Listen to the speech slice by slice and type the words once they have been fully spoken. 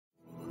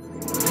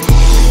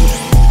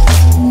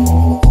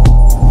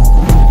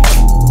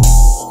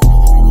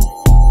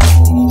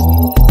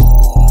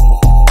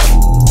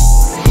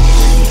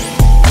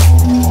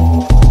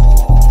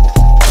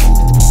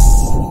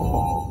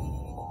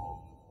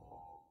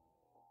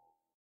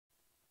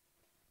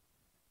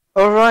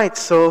Alright,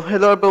 so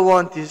hello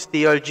everyone, this is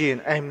TRG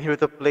and I'm here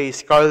to play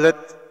Scarlet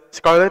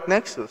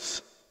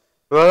Nexus.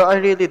 Well, I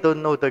really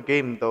don't know the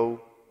game though.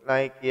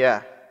 Like,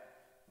 yeah.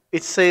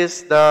 It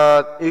says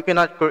that you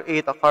cannot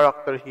create a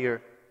character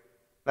here.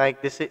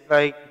 Like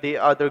the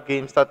other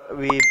games that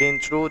we've been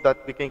through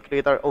that we can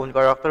create our own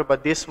character,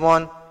 but this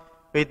one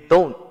we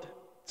don't.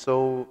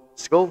 So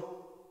let's go.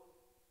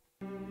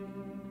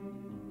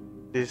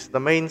 This is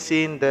the main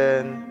scene,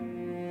 then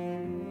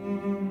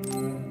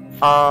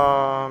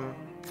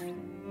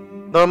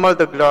normal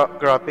the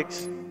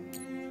graphics.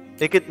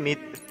 Make it mid.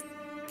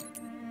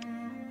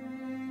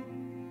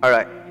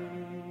 Alright.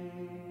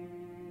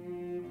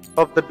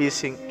 Of the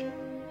B-Sync.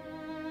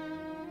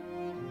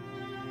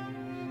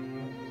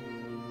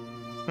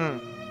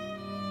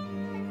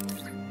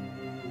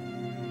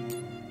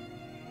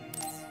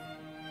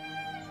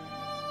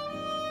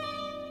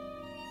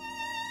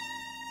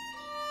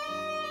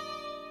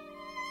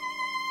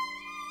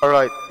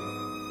 Alright.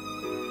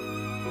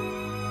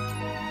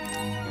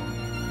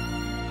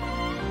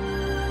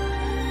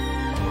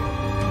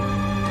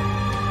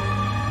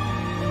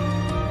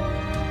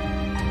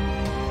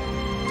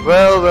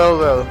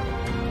 Well.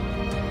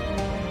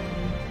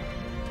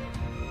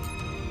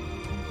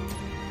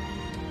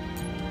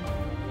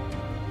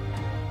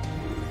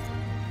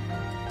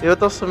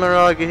 Yuito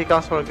Sumeragi, he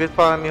comes from a great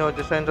family who is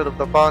descendant of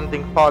the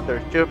founding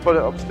father. Cheerful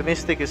and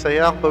optimistic, is a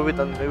young boy with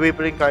an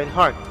unwavering kind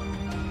heart.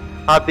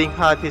 Having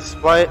had his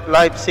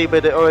life saved by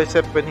the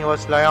OSF when he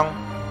was young,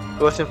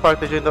 he was in fact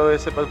to join the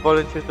OSF and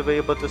volunteered to be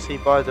able to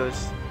save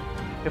others.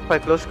 If I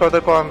close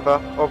counter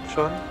combat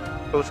option,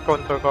 close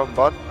counter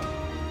combat.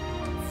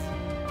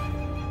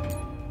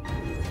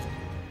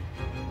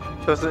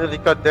 Shows an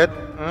elite cadet.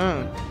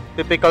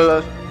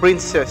 Typical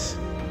princess.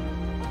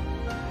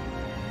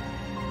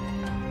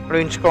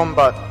 Range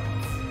combat.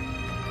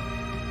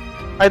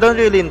 I don't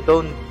really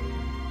know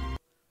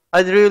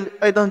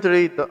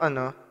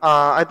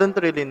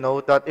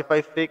that if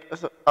I pick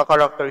a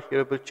character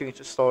here will change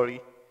the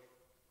story.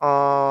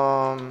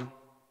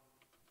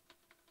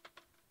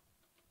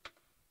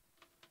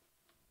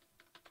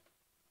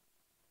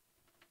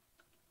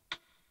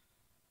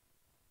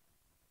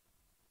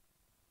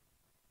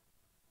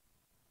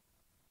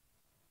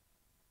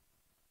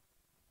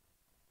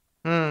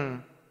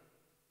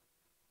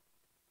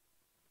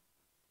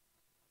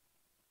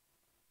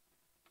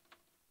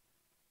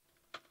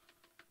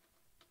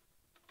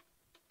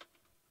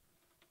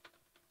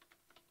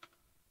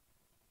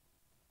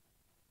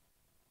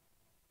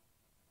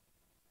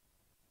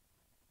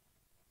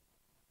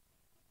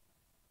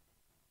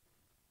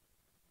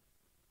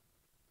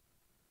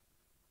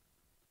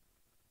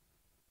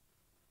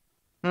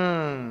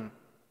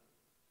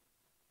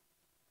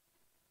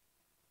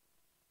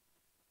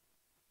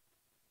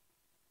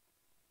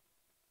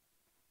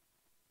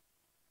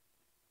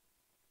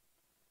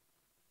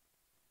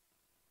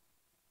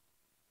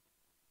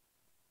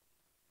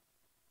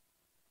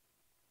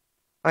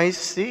 I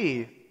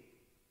see.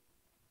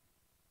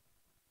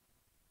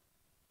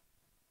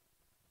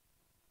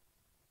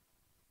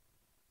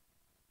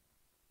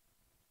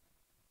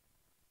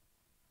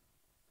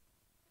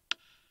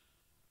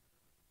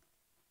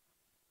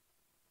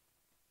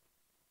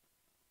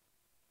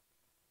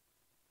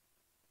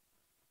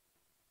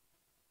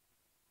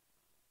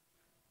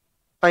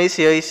 I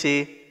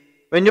see.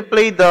 When you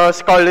play the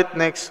Scarlet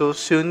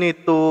Nexus, you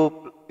need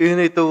to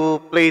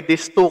play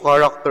these two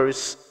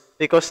characters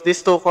because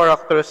these two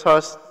characters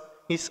has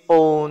his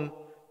own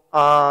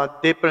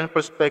different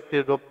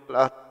perspective of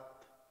plot.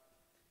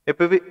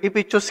 If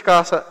we choose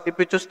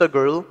the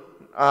girl,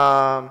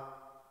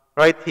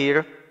 right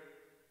here,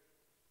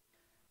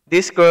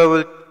 this girl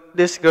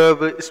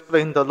will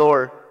explain the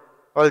lore,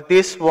 while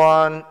this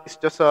one is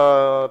just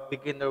a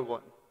beginner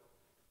one.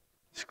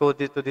 Let's go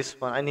to this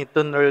one. I need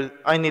to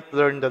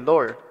learn the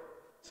lore.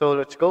 So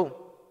let's go.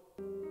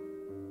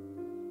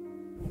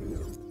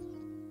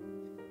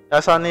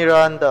 Kasane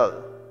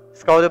Randall.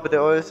 Scouted by the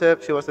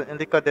OSF, she was an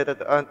elite cadet at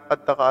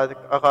the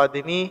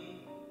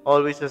academy.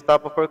 Always the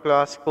top of her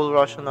class, cool,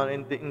 rational,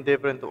 and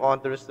indifferent to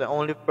others. The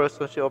only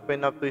person she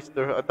opened up to is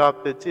her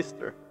adopted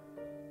sister.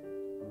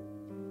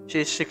 She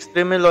is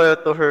extremely loyal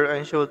to her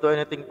and she will do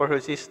anything for her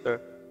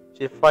sister.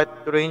 She fight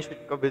range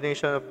with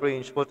combination of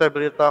range,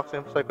 multiple attacks,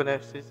 and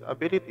psychokinesis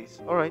abilities.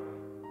 Alright.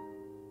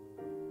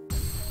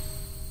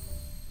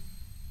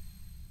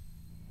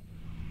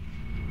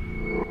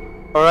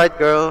 Alright,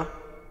 girl.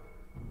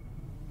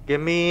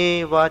 Give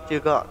me what you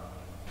got.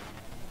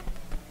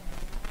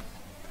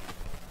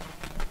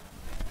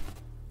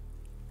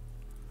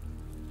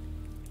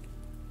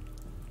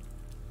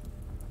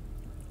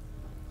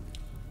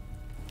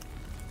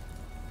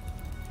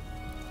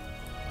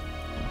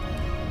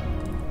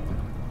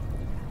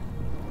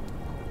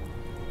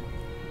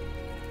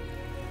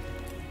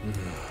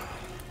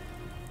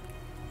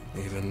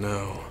 Even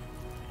now,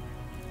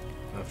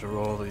 after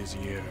all these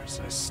years,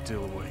 I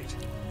still wait.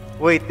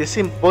 Wait, the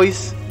same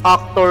voice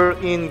actor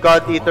in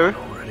God Eater?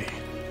 Already.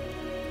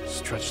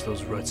 Stretch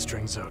those red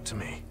strings out to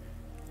me,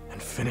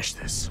 and finish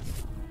this.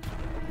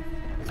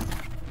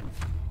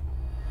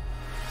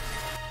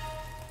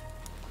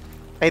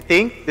 I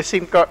think the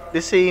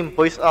same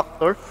voice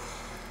actor.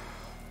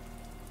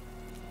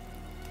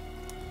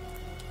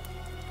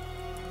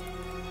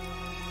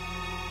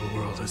 The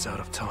world is out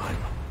of time.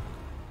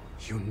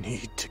 You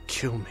need to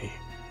kill me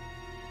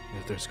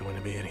if there's going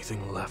to be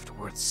anything left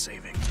worth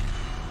saving.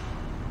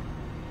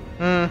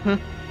 Mm-hmm.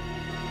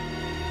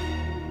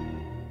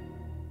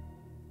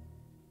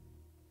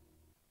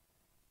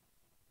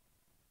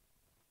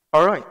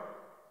 Alright.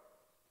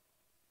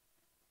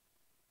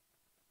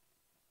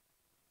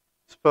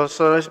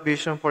 Specialized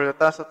vision for the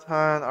task at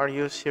hand are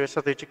used here in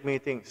strategic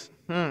meetings.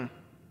 The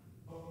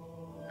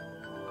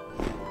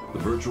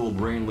virtual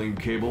brain link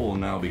cable will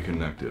now be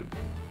connected.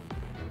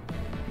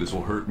 This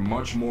will hurt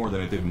much more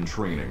than it did in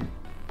training.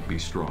 Be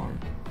strong.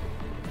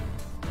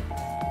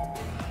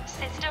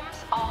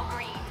 Systems all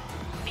green.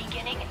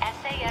 Beginning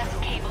SAS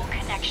cable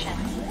connection.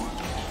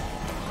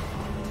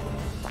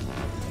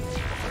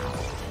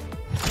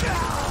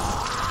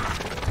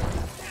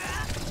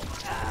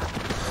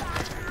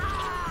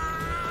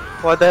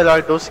 What the hell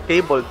are those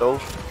cables though?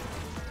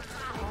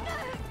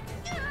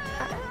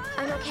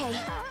 I'm okay.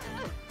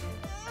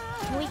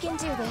 We can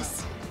do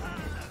this.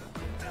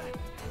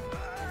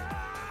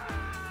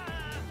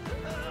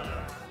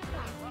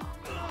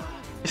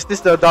 Is this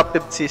the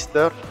adopted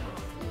sister?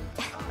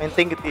 I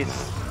think it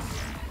is.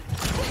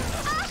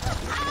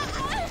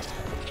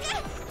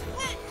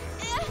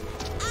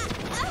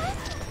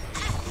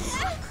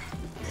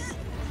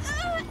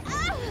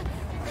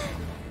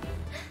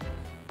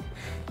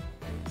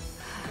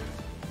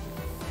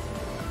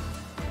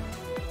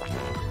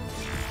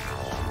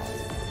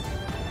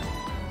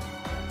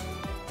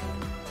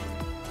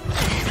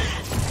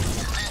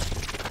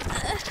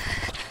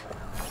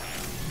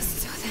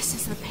 So this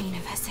is the pain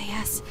of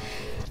SAS.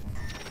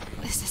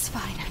 This is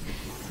fine.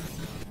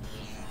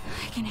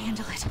 I can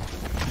handle it.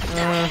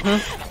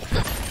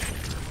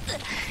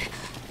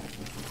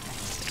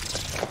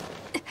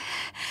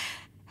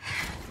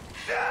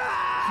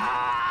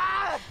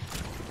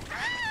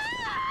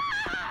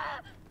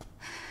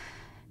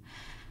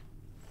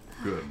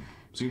 Good.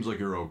 Seems like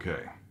you're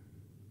okay.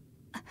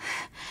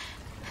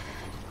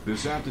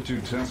 This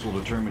aptitude test will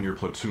determine your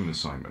platoon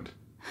assignment.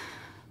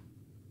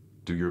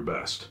 Do your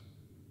best.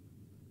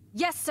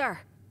 Yes, sir.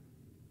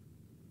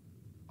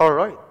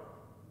 Alright.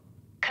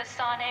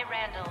 Kasane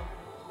Randall.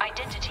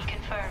 Identity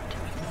confirmed.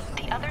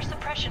 The other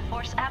suppression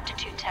force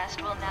aptitude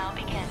test will now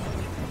begin.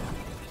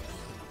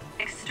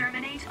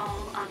 Exterminate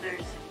all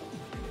others.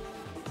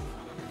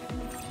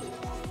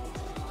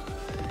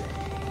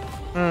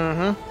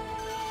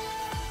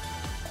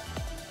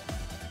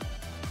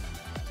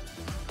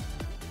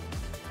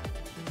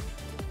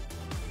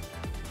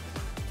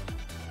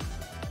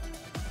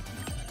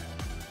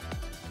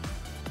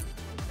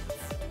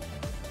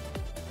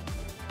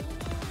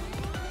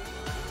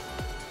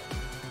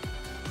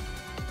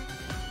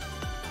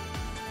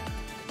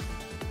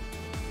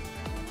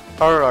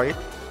 Alright.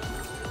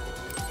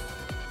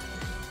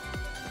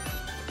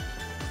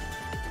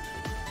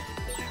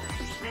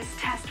 This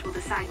test will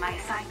decide my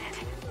assignment.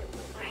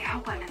 I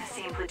hope I'm in the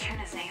same platoon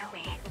as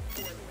Naomi.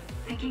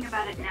 Thinking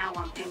about it now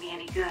won't do me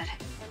any good.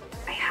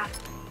 I have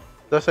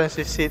The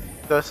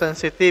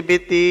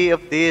sensitivity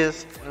of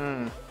this.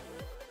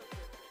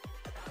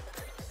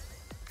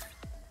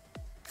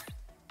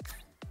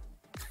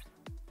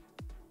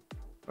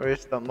 Where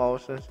is the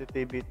mouse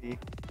sensitivity?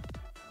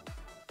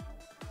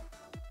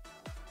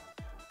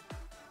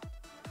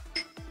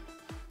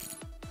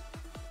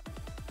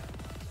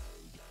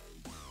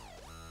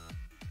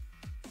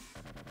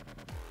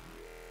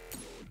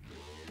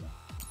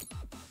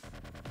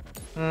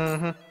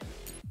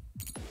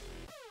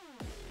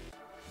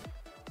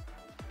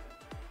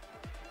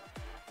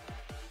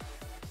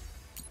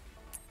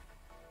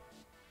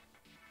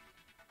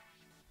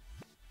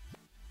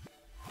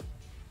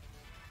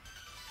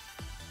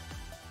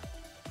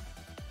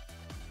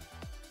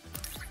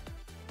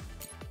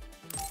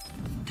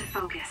 to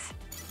focus.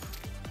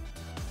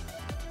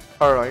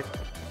 Alright.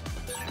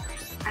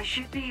 I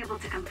should be able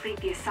to complete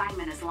the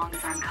assignment as long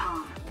as I'm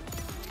calm.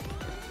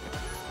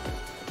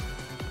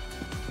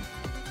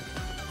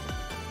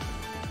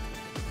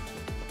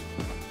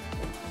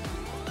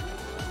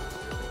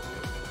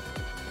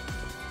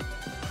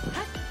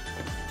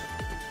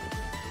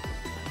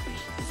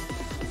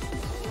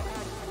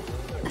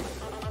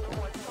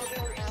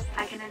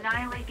 I can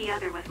annihilate the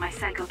other with my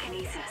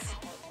psychokinesis.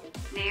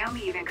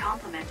 Naomi even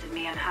complimented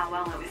me on how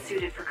well I was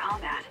suited for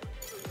combat.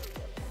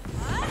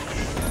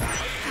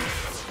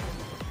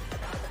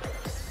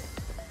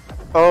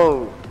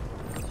 Oh.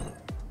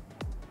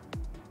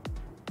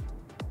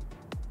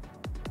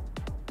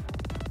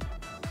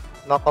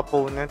 Knock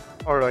opponent.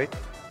 Alright.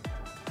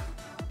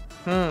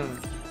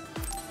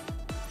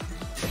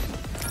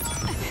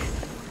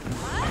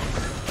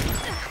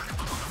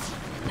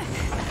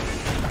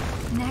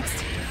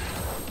 Next.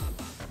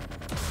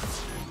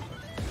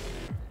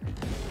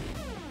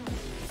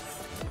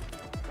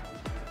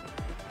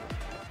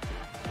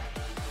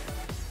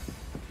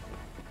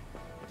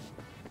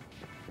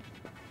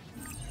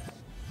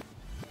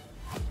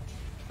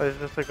 As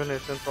the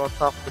psychokinesis to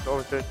attack with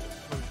objects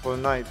multiple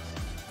knives.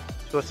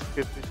 She was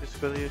equipped with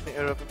skill using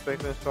air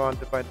reflections around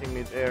the fighting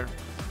mid-air.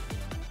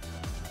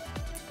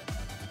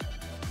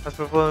 As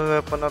performing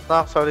weapon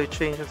attacks, how they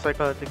change in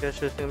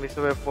psychokinesis using this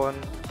weapon.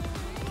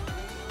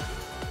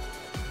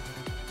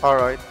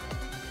 Alright.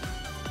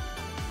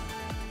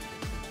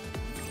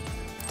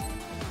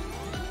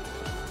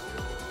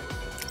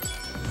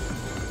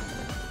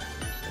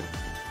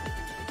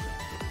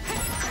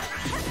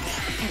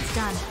 It's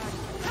done.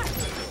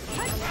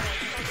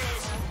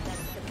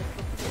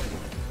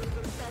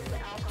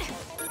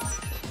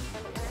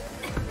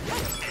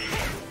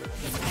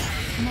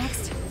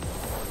 Next.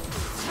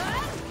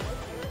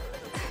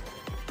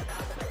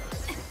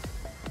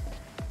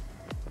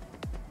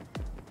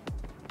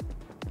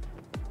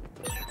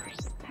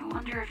 I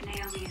wonder if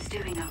Naomi is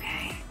doing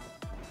okay.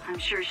 I'm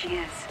sure she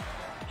is.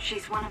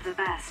 She's one of the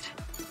best.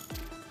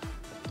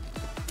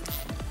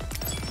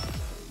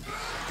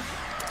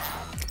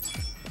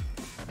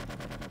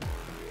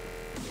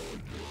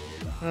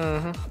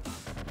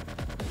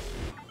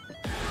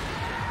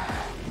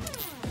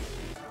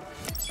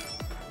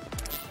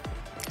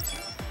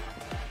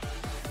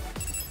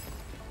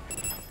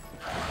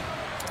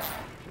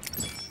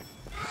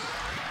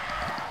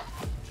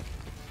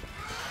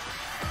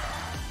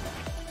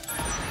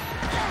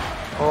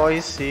 Oh, I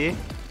see.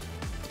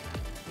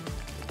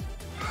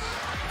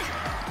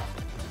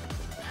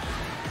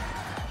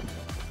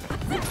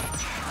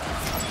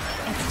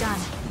 It's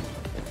done.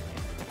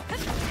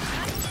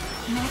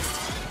 Next.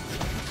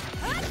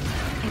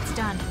 It's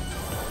done.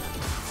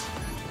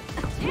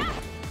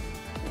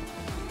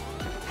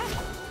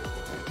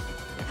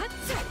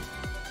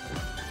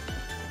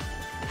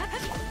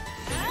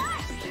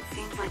 It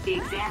seems like the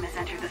exam has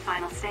entered the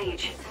final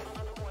stage.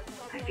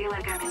 I feel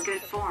like I'm in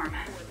good form,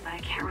 but I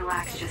can't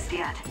relax just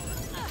yet.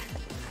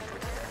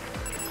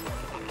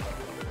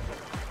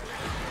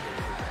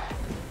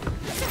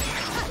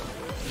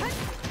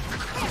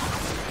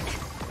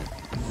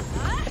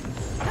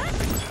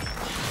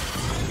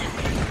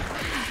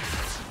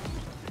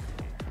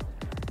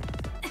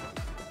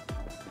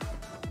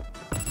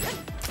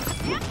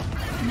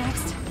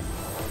 Next.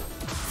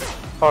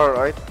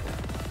 Alright.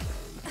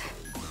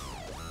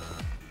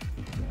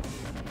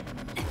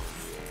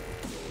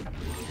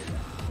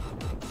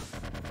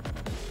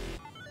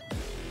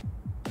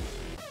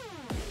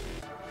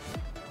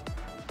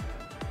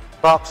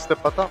 Back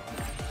step attack.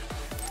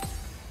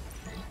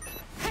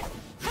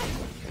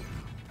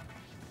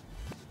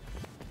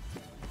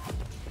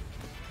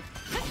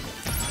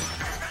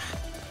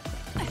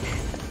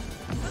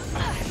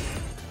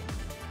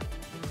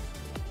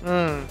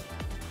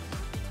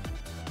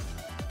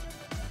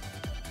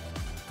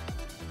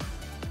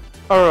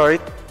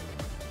 Alright.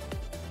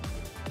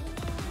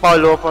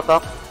 Follow-up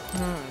attack.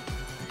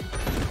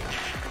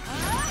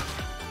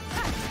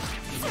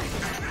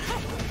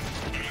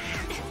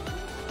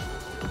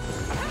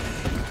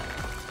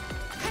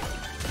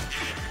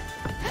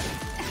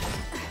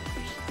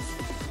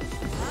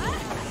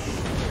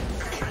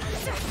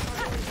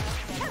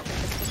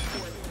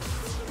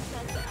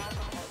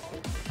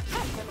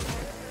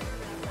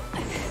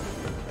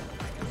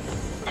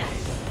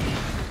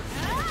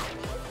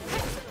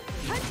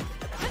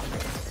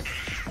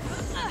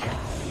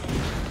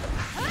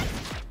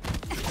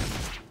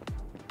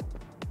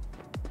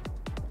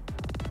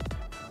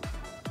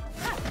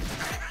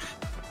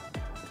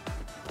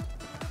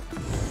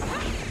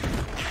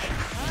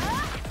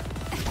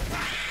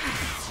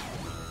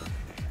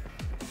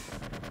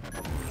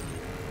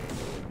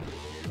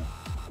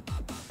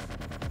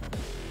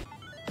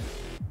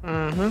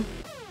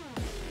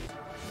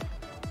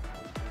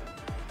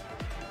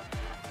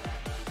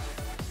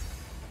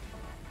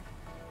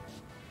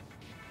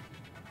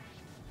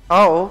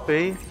 Oh,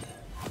 okay.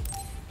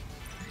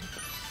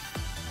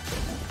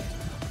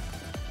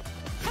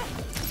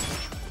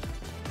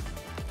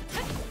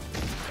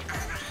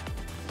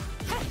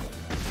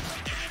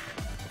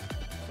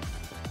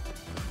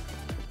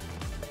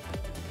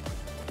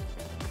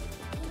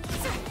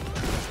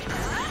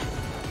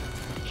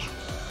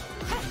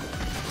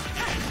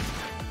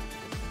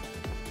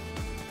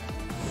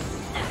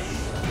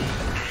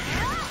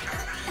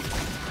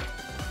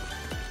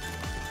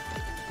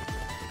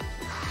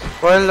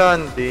 While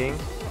landing,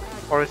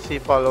 or see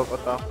follow-up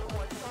attack.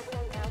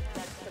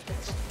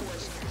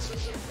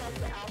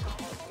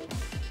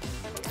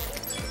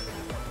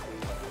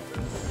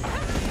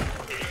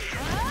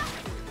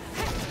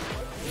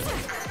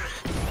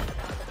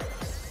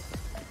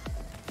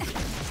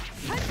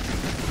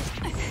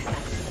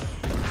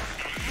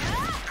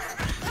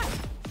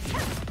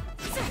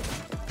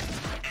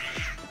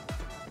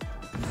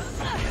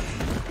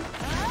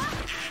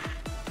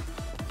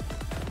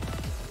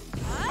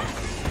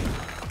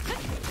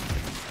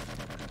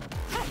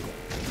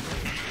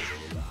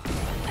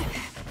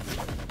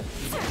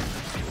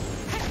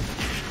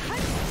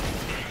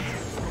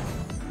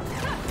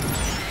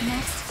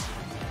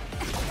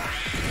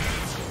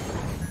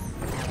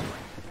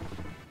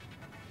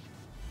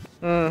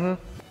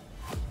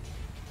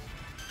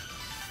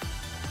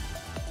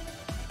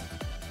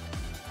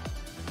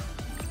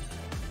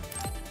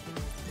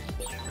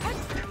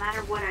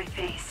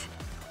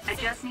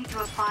 just need to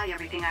apply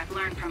everything I've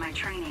learned from my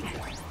training.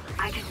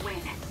 I can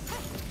win.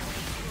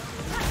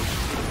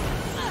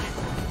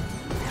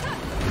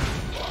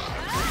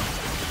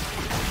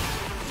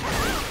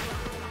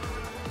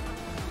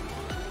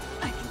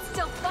 I can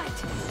still fight.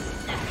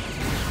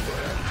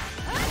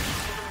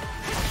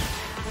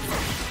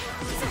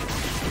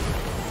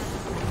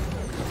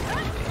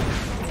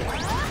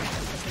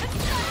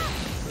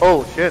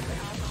 Oh shit.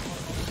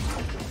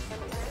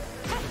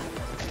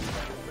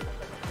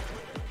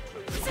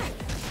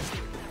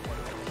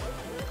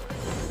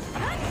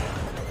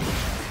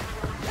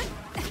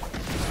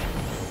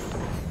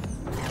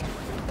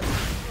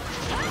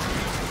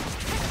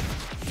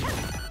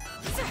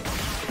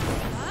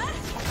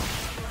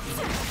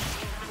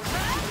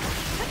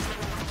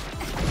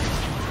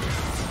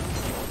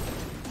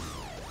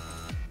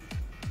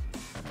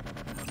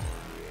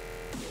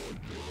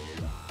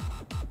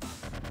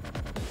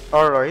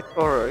 Alright,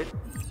 alright.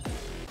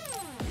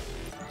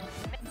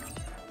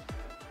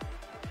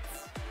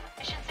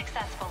 Mission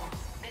successful.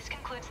 This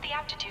concludes the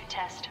aptitude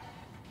test.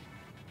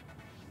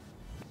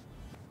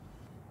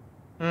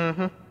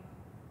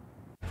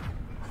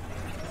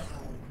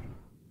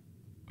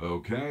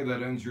 Okay,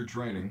 that ends your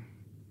training.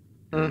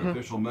 You're an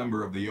official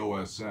member of the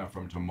OSF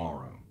from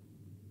tomorrow.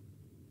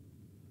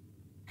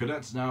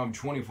 Cadets now have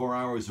 24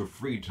 hours of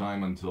free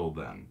time until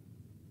then.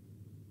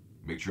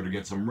 Make sure to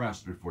get some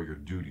rest before your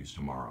duties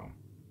tomorrow.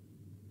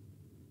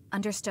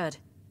 Understood.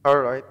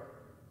 Alright.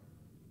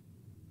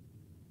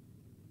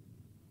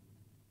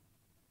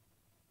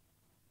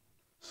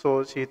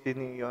 Soul City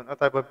Neon, a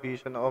type of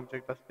vision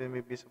object that's been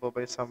made visible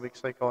by some weak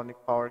psychonic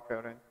power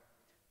current.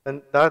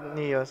 And that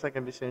neons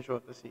can be seen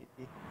throughout the city.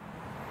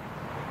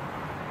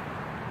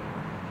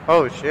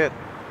 Oh shit.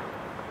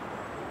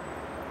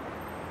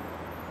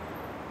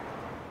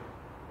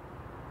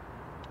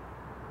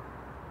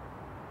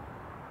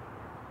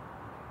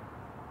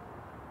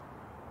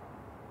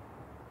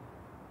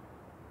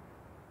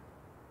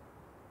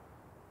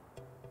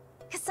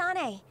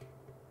 Kasane,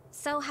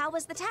 so how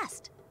was the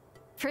test?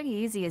 Pretty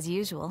easy as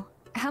usual.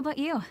 How about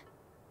you?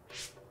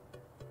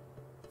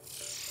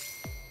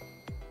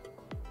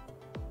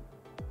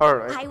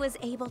 Alright. I was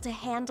able to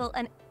handle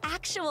an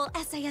actual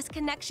SAS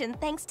connection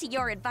thanks to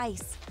your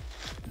advice.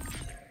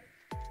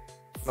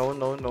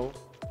 No.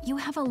 You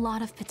have a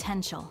lot of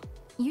potential.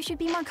 You should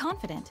be more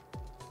confident.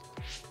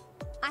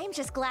 I'm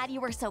just glad you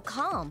were so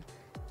calm.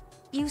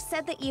 You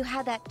said that you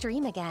had that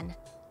dream again.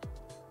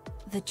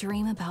 The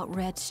dream about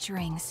red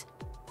strings.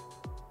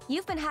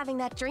 You've been having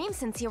that dream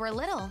since you were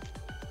little.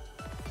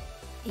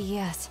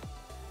 Yes.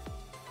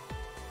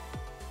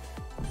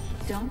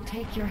 Don't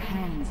take your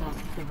hands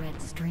off the red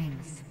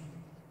strings.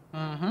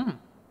 I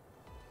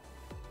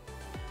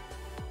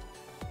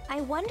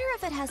wonder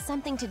if it has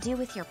something to do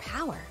with your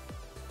power.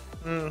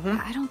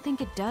 I don't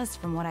think it does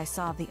from what I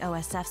saw of the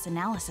OSF's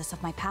analysis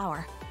of my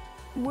power.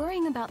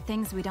 Worrying about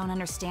things we don't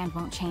understand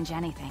won't change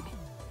anything.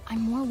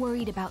 I'm more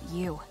worried about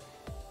you.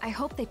 I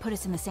hope they put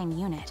us in the same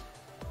unit.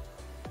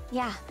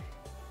 Yeah,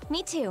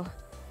 me too.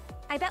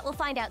 I bet we'll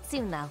find out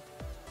soon, though.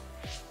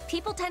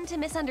 People tend to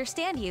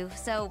misunderstand you,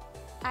 so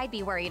I'd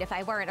be worried if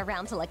I weren't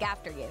around to look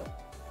after you.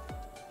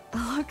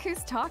 Look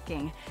who's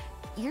talking.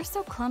 You're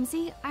so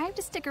clumsy, I have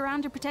to stick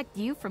around to protect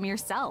you from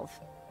yourself.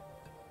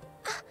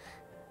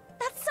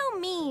 That's so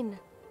mean.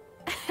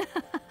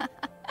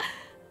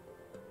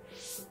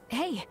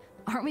 Hey,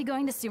 aren't we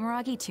going to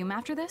Sumeragi Tomb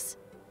after this?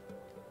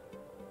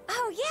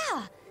 Oh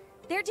yeah!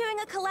 They're doing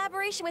a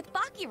collaboration with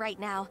Baki right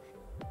now.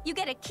 You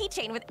get a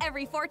keychain with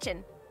every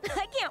fortune.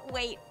 I can't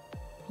wait.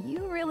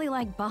 You really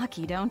like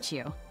Baki, don't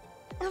you?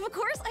 Of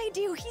course I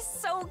do. He's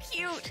so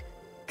cute.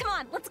 Come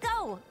on, let's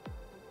go.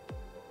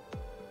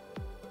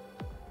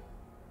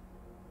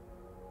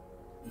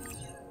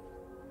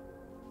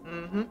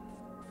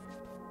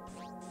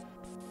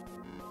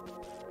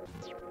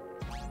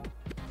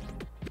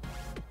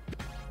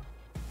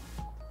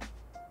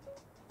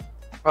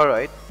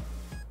 Alright.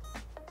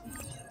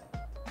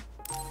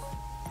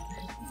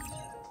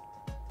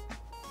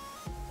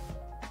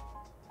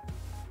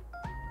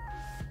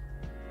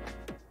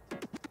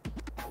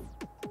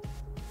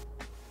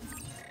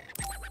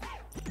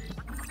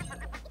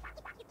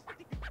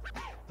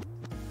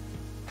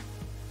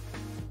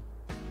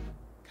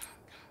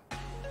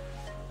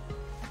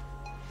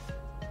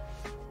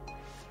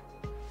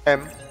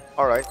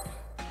 Alright.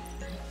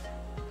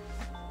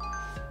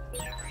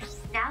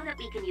 Now that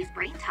we can use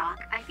brain talk,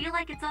 I feel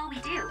like it's all we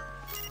do.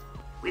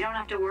 We don't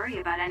have to worry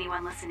about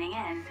anyone listening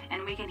in,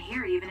 and we can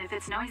hear even if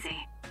it's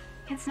noisy.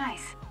 It's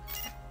nice.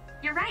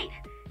 You're right.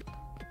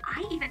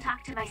 I even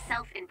talk to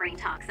myself in brain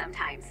talk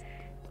sometimes.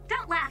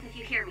 Don't laugh if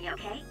you hear me,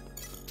 okay?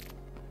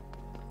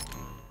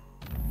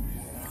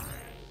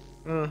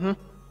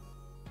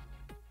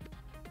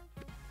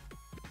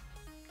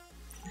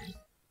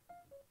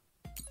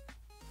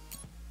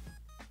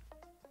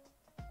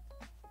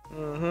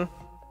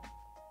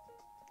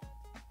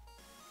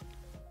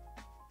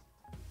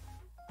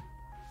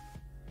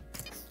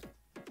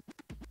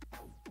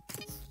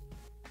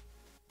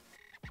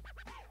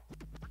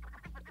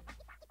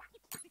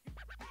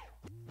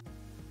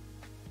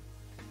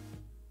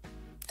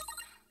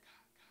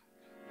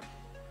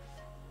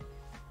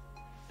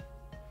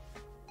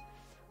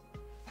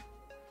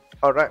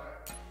 Alright.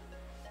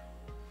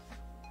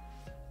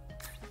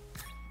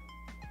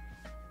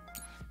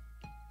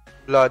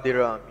 Bloody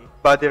Rami.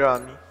 Bloody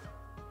Rami.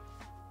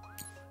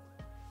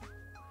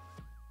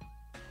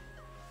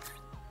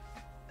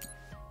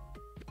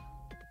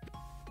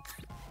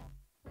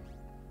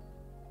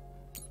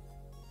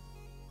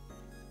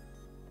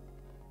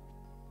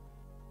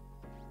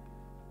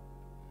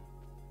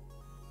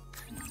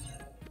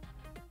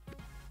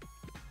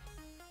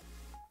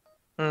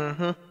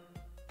 Mm-hmm.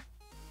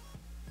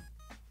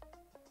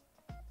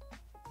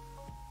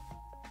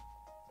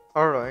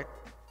 Alright.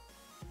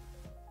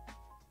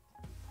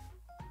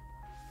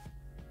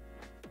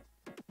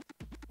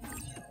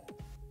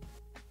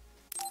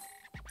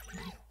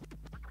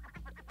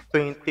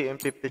 $20 and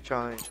 $50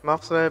 challenge.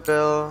 Max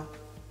level.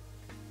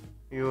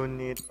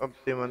 Unit of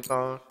the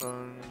 1000.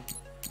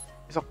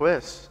 It's a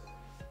quest.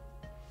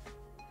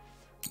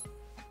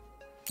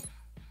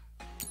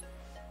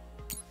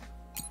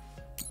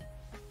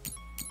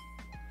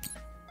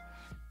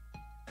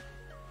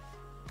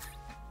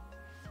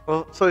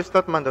 Well, so it's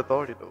not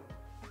mandatory though.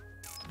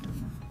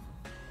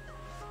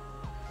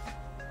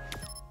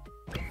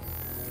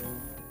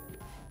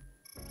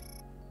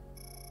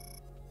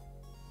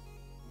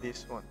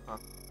 This one, huh?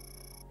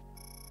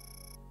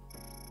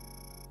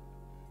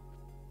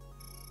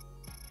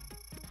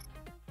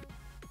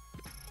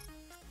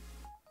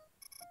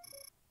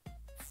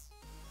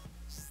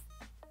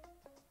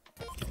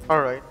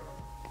 Alright.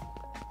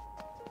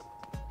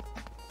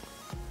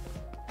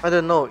 I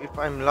don't know if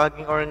I'm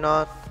lagging or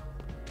not.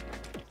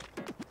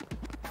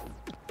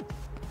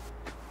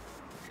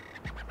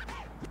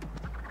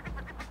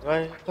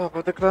 Right, top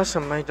of the class, I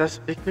might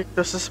just be quick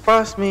to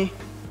surpass me.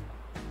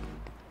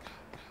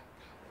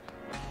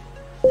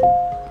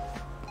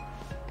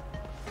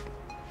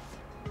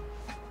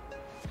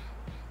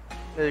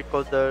 They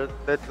call the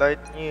red light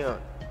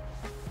neon.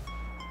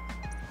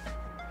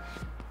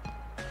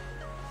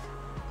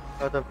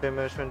 Not a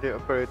famous when they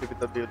operate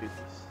with abilities.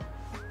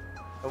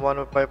 The one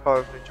with my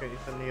power feature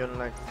is a neon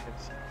light you can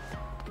see.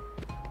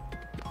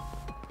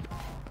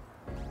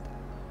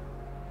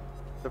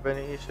 The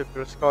Benny issue if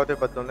you're scouted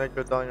but don't let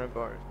go down your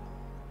guard.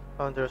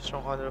 Under a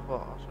strong under who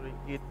actually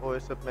eat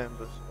OSF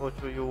members.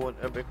 Also you won't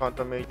ever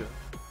encounter major.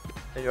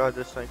 And you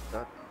others like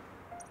that.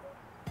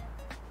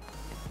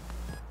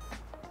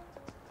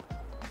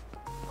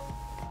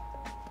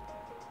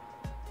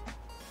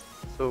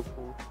 So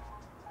cool.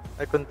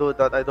 I can do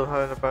that. I don't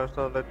have enough time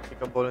to let me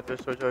become volunteer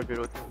search. I'll be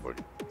rooting for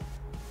you.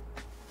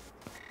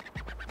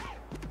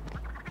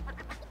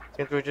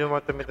 Can't you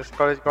want to meet the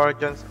Scarlet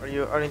Guardians?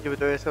 Aren't you with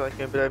the SL? I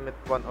can believe I met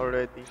one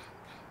already.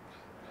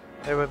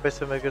 I went best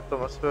to make it to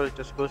as well.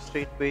 Just go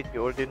straight, wait,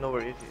 you already know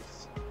where it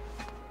is.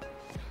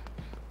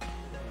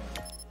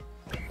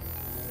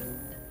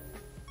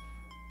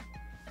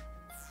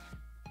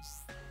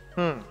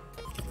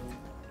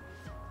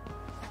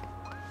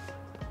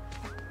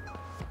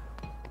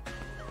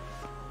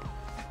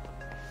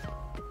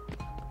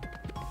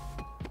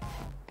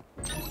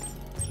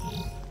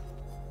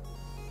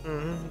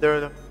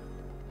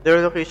 Their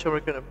location where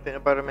you can obtain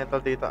environmental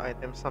data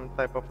items, some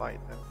type of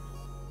item.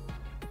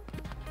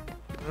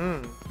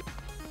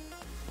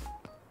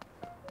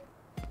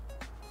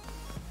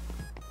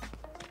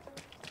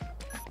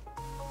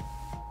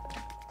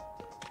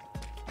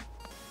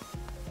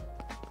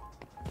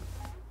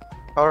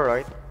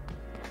 Alright.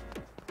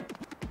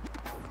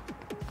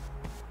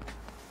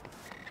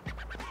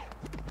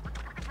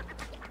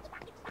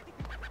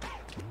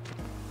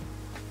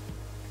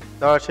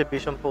 The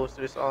exhibition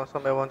poster is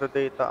awesome. I want the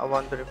data. I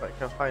wonder if I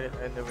can find it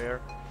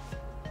anywhere.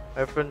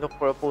 My friend looked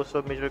for a poster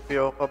of Major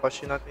Kyoka, but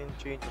she's not in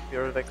change of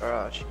fear like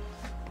Arashi.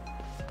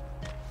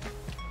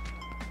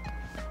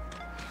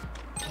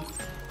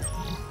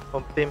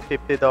 Obtain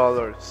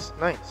 $50.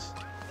 Nice.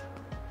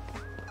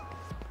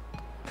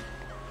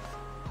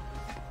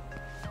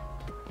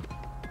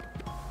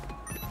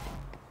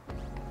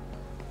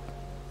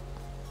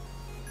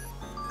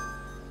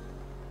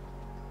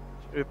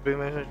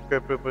 Replement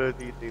preparable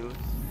details.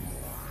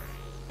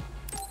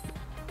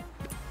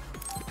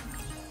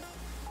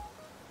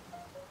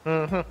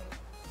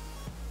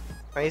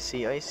 I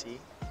see, I see.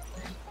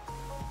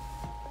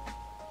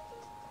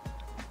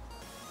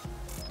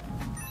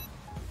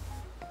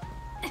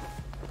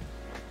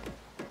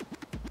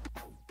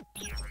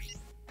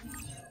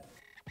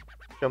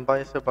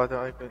 Combine the button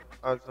icon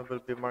also will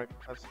be marked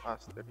as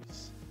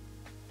asterisk.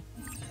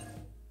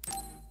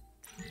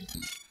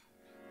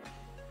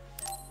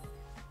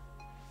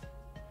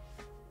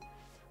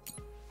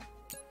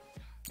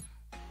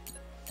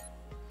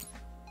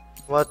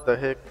 What the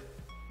heck?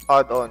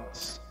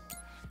 Add-ons.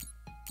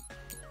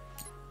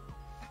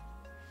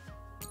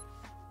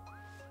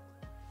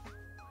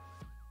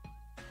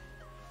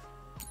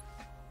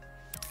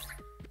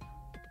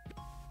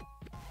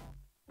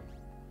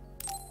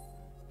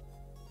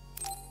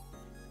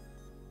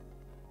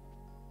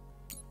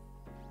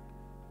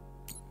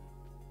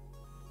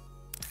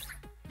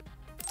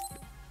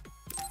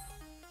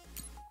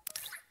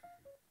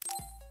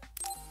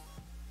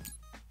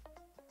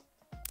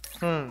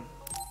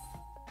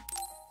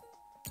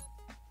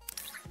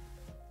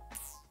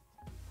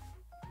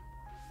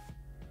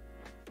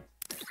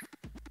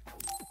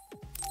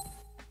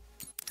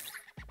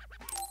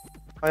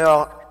 I,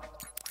 uh,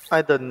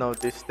 I don't know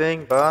this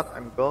thing, but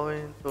I'm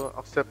going to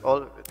accept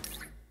all of it.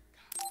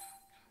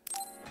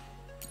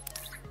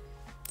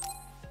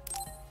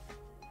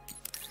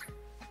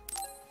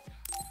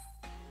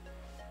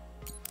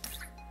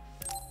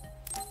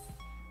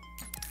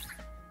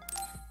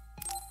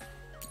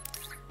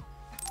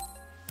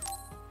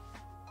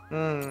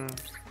 Hmm.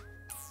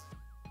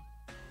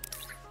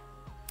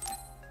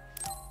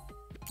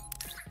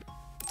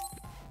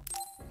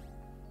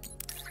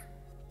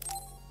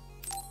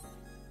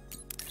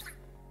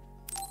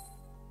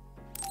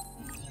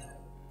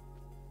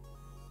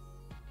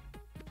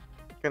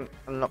 Can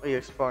unlock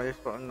EX files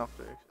for unlock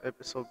the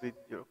episode with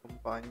your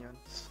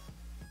companions.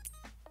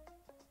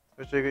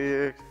 To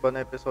trigger EX ban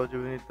episode, you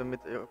will need to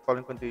meet the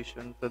following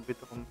condition to beat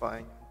the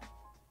companion.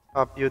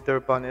 Up their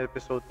ban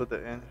episode to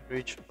the end.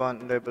 Reach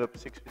ban level up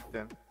 6 with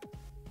them.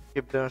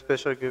 Give them a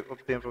special gift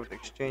obtained from the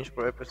exchange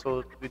for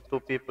episode with 2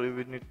 people you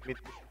will need to meet.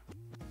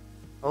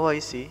 Oh, I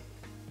see.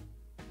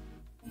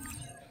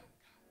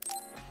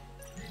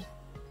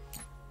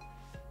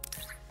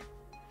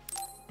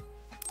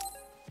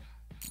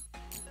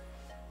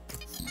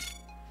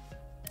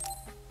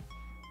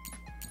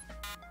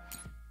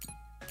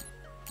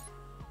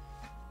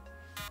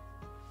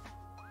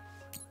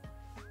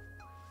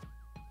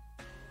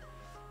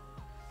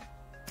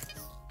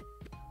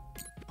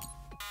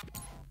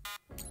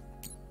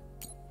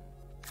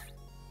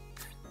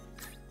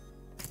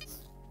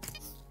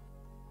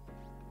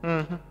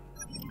 Mm-hmm.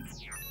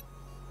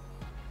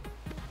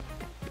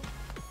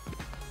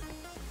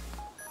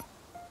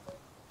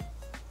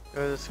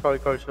 The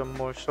Scarlet cards are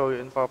more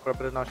showy and popular,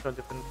 but the National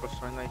Defense Force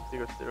are nice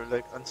because they're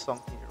like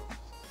unsung heroes.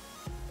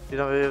 You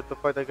don't have to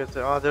fight against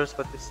the others,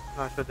 but this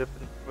National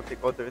Defense will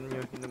take order and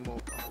you in the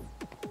move.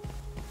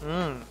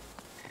 Hmm.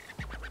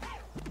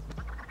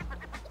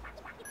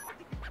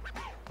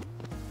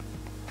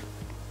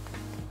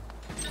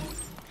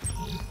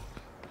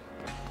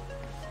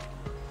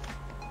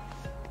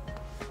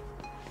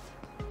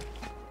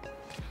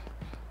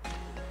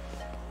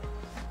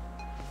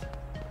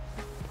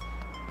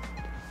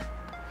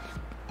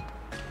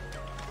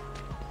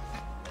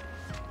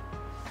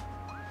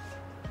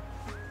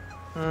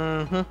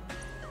 Mm-hmm.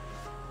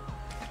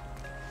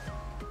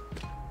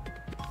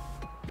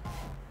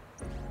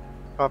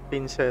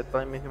 Pincet,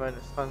 I mean,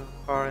 stun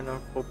Karen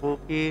or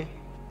Kobuki.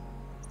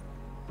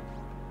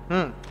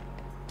 Hmm.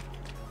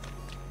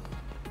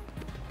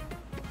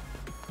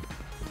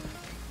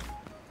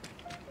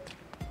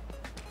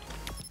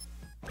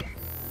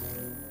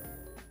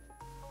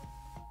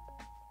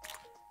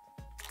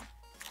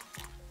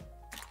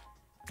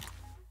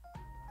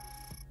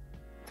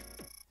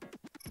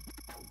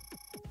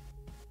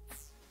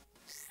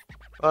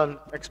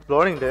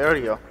 Exploring the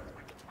area.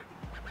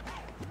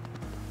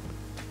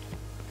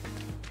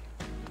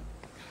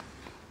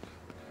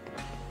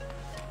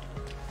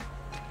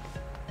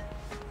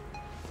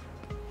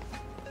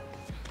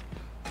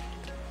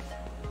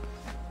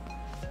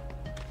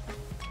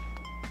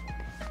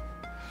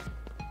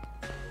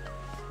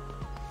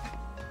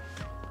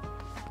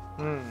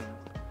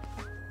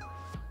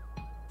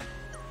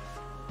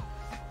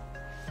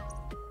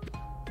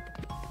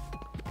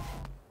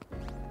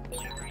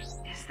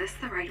 Is this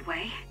the right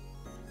way?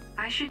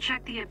 I should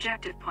check the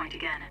objective point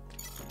again.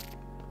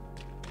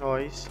 Oh,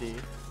 I see.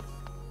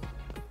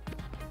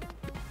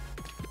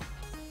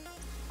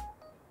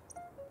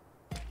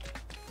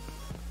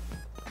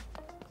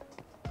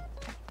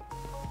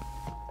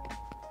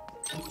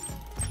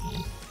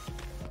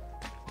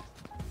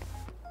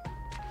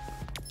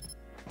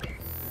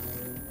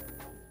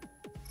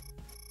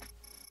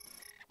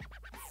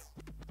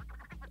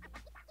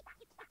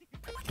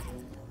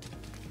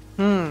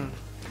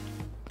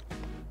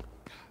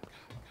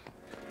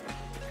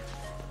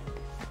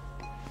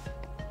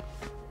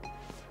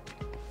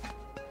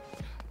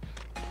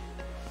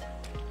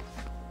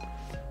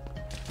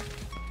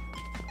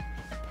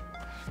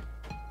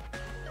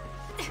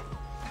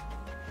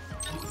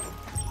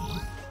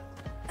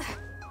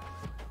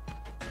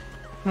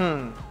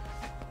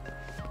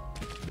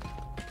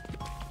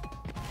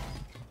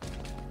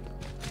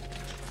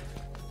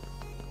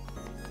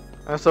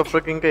 That's so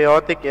freaking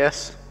chaotic,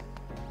 yes.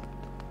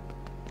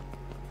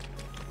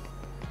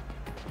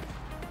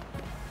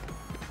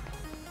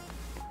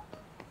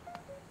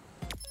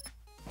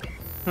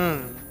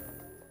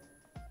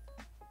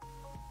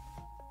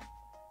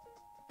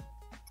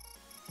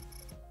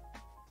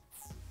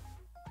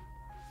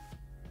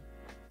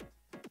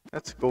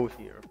 Let's go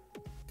here.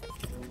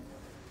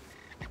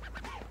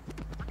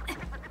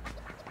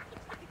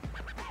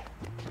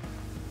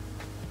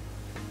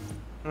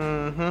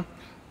 Mm-hmm.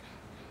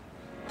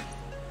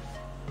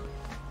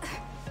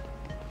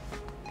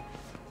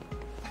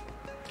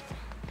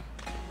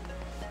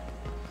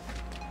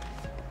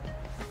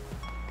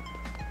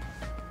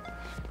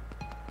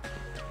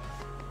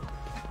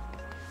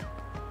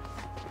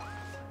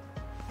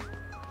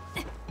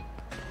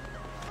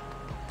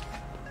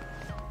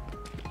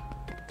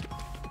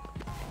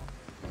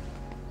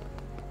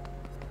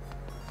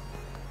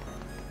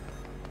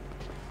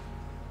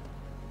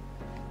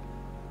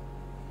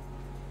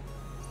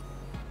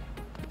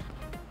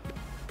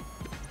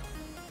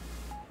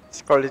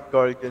 Scarlet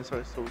Guardians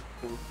are so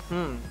cool.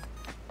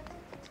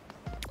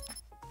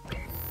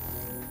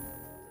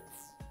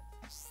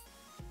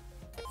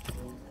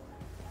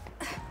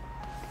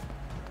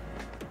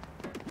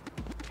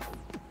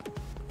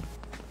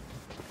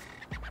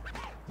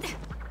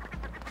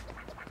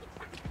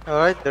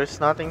 Alright, there's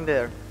nothing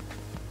there.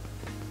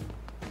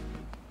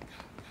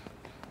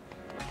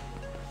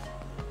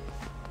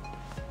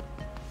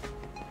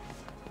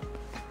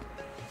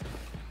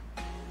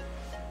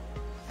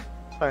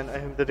 Fine, I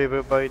have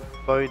delivered by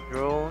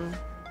drone.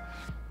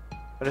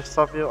 I'll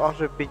stop you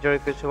after picture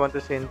because you want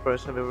to see in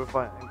person. We were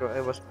fine.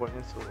 I was born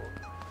in Seoul.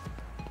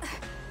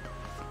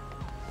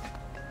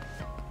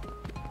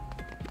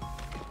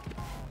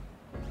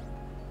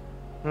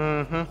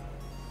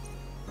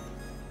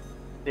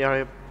 They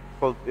are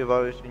called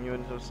evaluation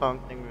units or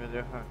something where they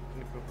have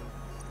improvement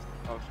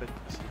outside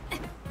the city.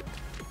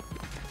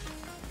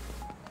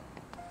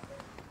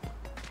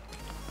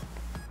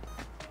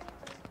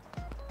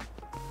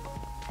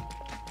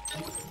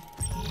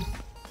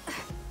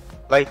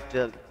 Light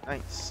gel,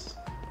 nice.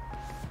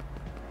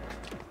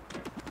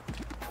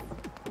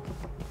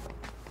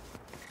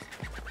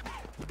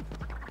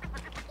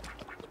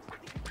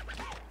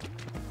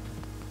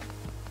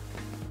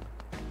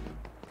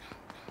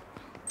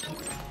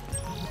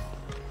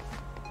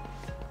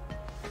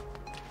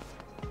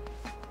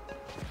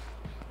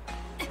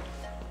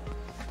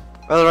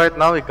 Well, right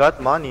now we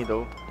got money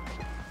though.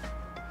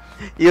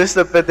 Use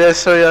the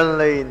pedestrian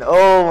lane.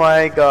 Oh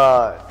my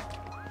god.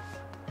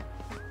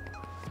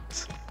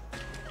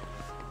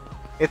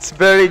 It's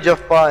very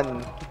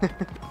Japan.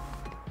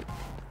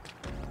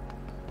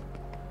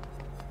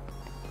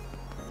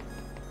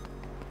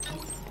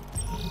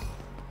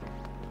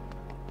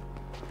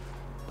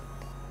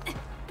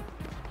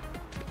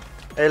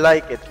 I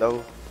like it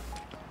though.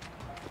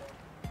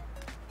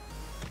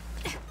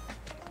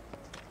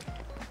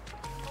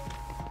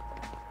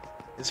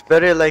 It's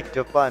very like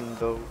Japan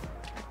though.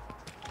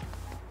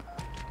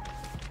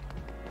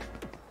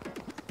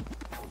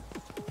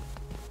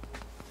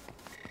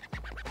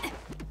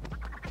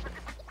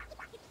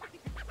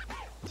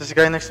 This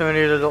guy next to me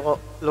really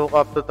look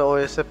up to the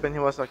OSF when he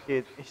was a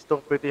kid. He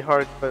took pretty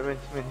hard, but when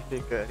he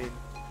got in,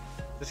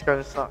 this guy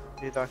is not,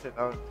 he does it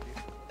out.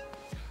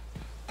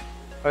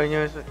 Our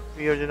news,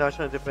 we are the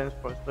National Defense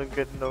Force, don't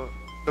get in the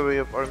way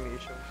of our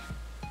mission.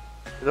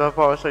 We don't have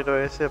powers like the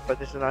OSF, but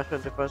it's the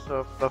National Defense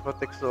Force that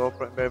protects the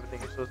operate by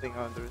everything including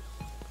others.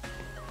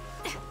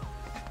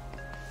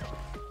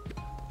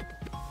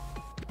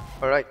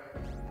 Alright.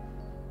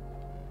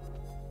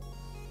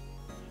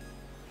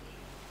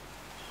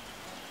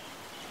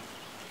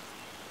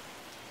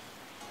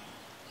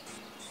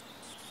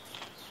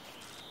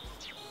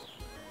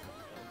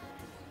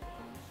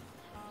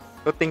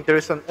 I think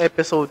there's an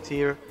episode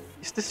here.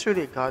 Is this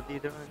really a god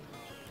either?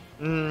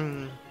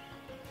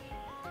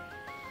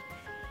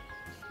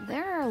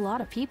 There are a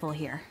lot of people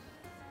here.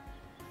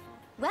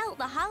 Well,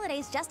 the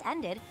holidays just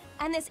ended,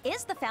 and this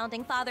is the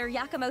founding father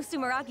Yakumo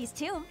Sumeragi's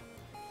tomb.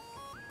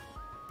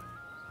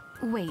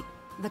 Wait,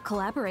 the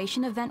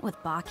collaboration event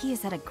with Baki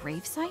is at a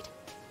gravesite?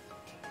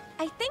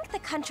 I think the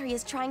country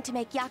is trying to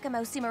make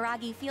Yakumo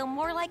Sumeragi feel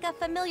more like a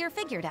familiar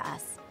figure to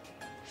us.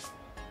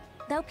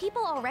 Though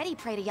people already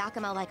pray to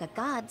Yakumo like a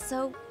god,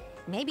 so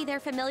maybe they're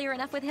familiar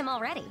enough with him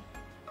already.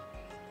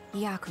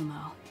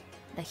 Yakumo,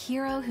 the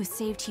hero who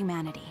saved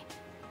humanity.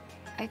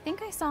 I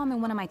think I saw him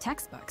in one of my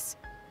textbooks.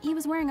 He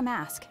was wearing a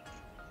mask.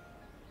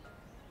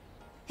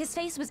 His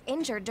face was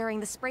injured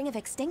during the Spring of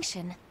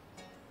Extinction.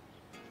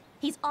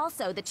 He's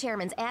also the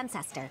chairman's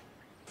ancestor.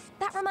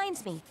 That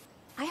reminds me,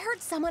 I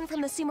heard someone from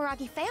the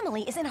Sumeragi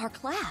family is in our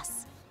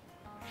class.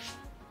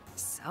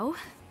 So?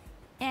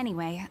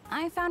 Anyway,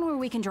 I found where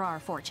we can draw our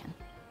fortune.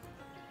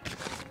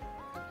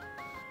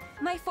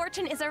 My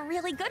fortune is a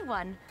really good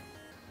one.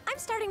 I'm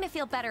starting to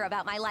feel better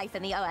about my life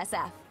in the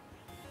OSF.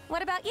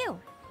 What about you?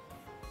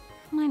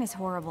 Mine is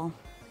horrible.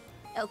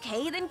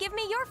 Okay, then give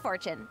me your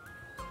fortune.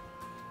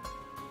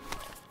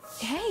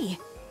 Hey!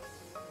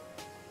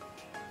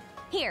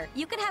 Here,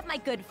 you can have my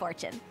good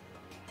fortune.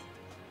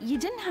 You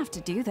didn't have to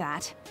do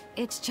that.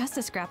 It's just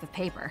a scrap of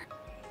paper.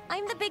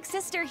 I'm the big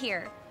sister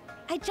here.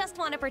 I just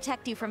want to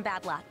protect you from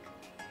bad luck.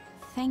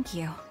 Thank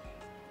you.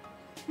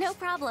 No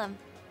problem.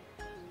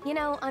 You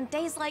know, on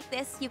days like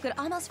this, you could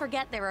almost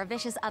forget there are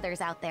vicious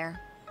others out there.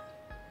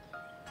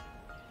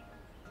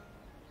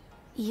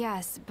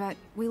 Yes, but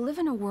we live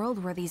in a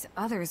world where these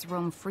others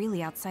roam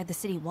freely outside the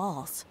city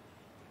walls.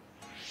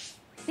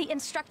 The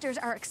instructors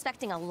are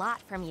expecting a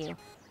lot from you.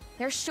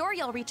 They're sure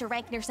you'll reach a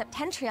rank near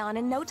Septentrion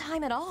in no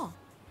time at all.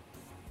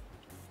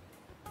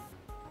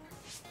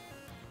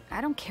 I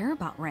don't care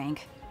about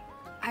rank.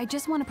 I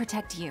just want to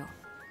protect you.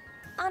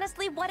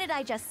 Honestly, what did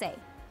I just say?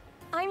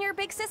 I'm your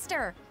big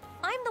sister.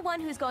 I'm the one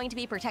who's going to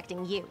be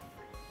protecting you.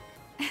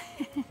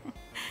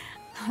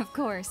 Of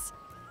course.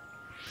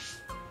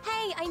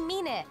 Hey, I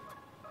mean it.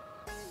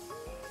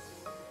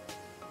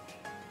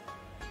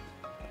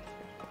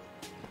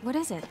 What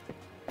is it?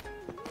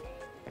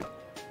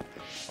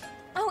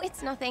 Oh,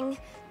 it's nothing.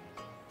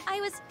 I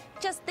was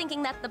just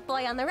thinking that the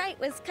boy on the right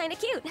was kind of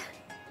cute.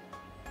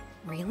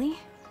 Really?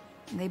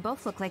 They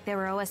both look like they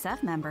were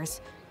OSF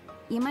members.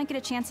 You might get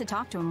a chance to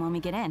talk to him when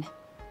we get in.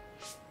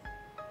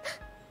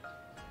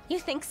 You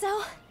think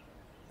so?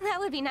 That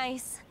would be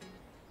nice.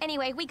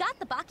 Anyway, we got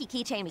the Baki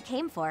keychain we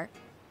came for.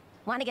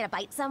 Want to get a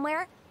bite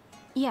somewhere?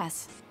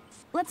 Yes.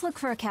 Let's look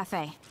for a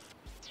cafe.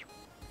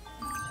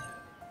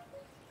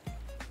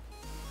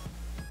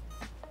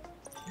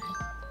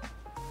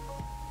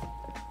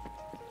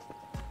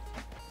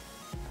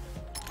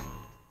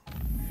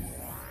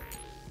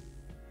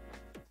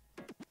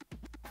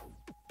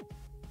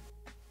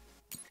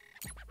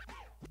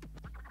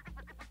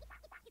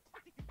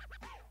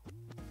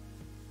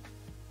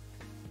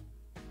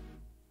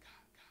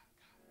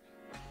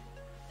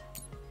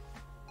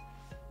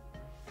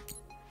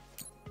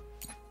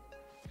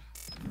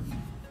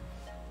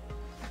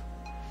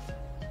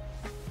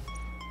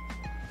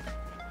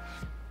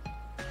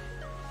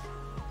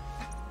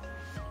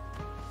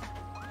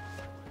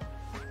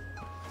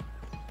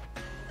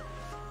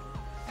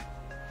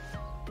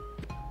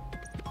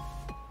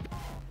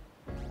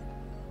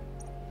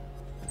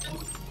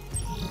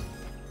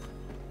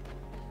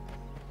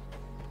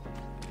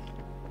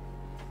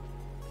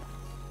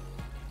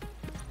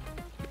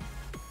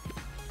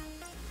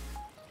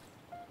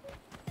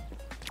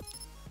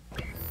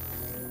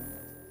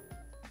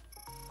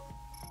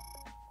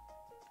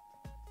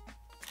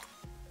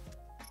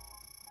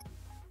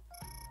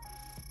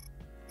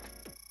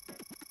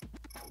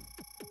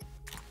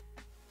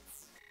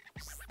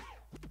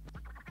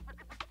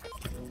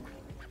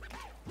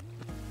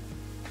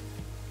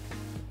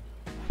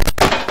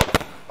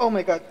 Oh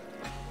my god.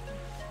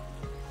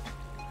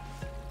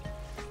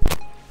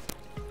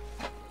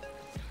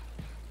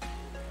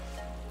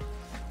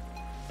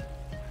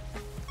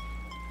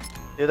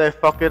 Did I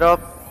fuck it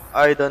up?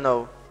 I don't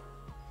know.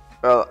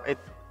 Well,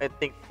 I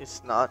think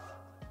it's not.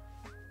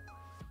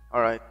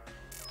 Alright.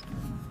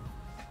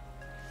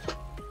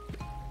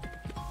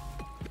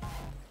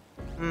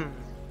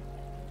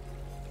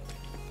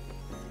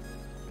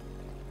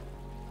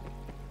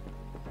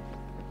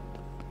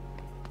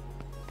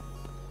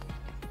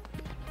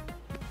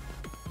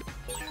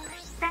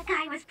 That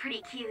guy was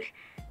pretty cute.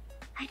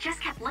 I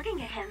just kept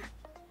looking at him.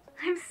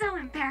 I'm so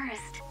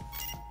embarrassed.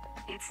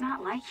 It's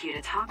not like you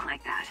to talk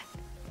like that.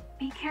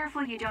 Be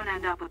careful you don't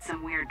end up with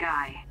some weird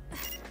guy.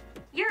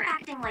 You're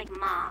acting like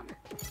Mom.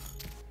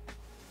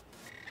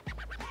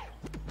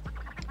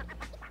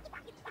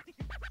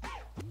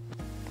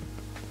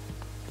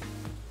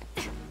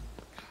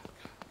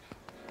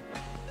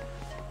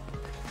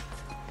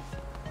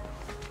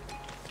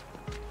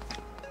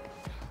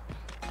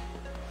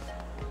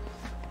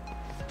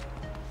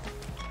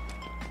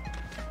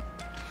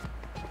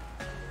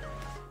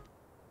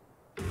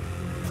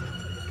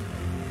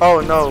 Oh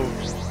no.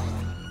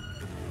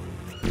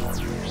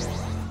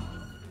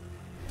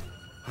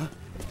 Huh?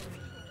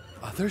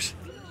 Others?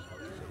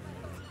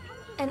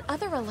 An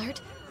other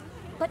alert?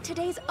 But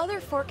today's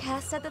other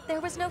forecast said that there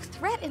was no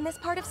threat in this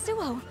part of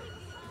Suo.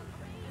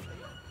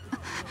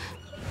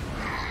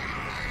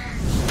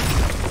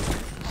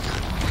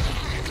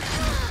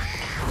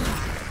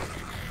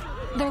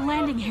 They're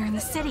landing here in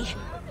the city.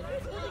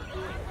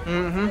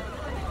 Mm-hmm.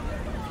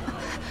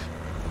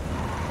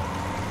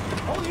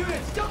 All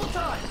units, double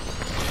time!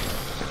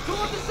 Who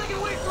wants the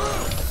second way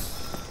through?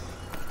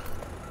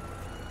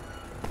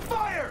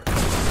 Fire!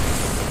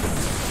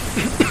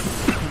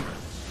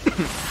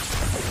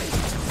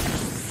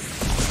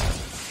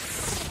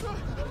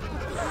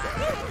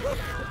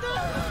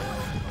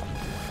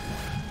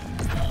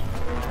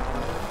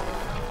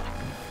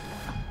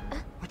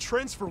 A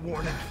transfer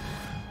warning.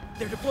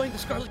 They're deploying the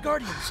Scarlet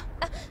Guardians.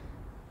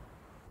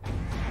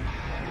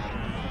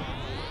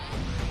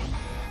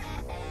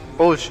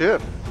 Oh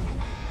shit.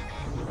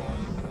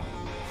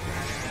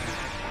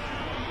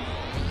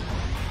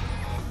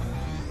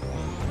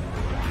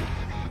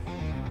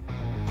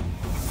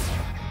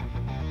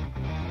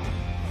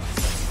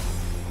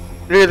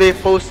 Really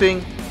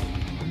posting?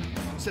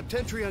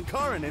 Septentrion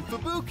Karin and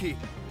Fubuki.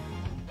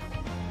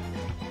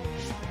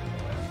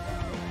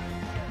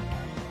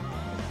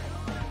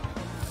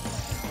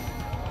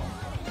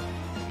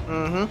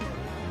 Mm-hmm.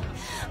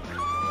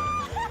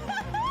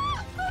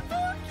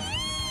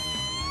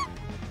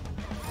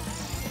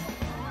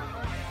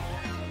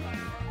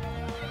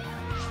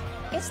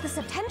 It's the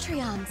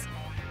Septentrions.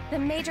 The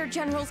Major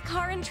Generals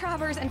Karin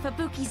Travers and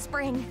Fubuki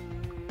Spring.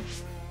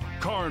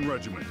 Karin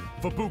Regiment,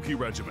 Fubuki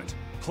Regiment,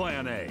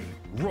 Plan A,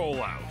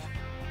 roll out.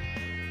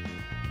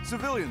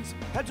 Civilians,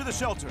 head to the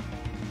shelter.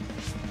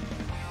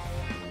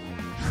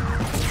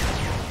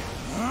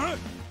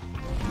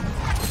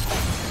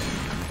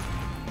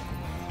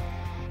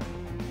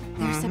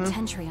 They're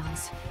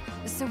Septentrions,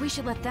 so we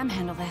should let them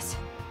handle this.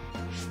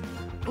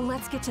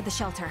 Let's get to the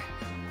shelter.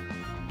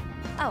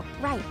 Oh,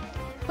 right.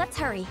 Let's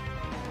hurry.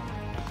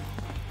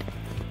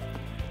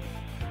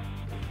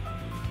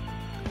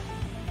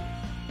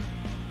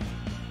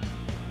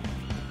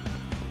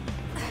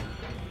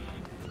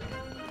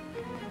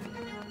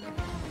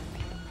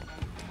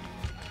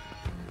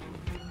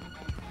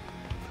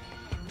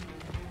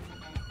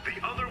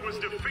 was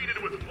defeated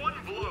with one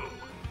blow.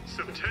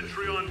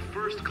 Septentrion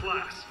First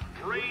Class,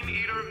 Brain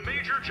Eater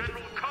Major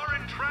General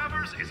Karin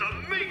Travers is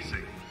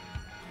amazing!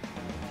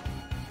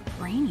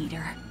 Brain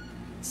Eater?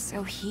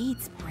 So he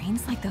eats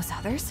brains like those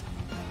others?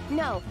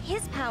 No,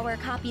 his power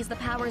copies the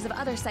powers of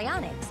other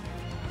psionics.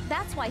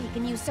 That's why he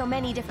can use so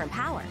many different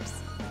powers.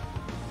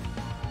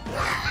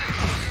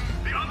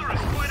 The other is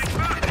fighting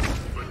back,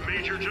 but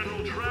Major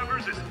General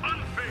Travers is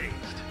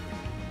unfazed.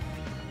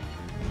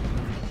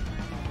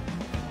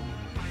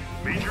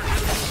 Major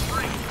General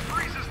Spring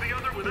freezes the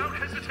other without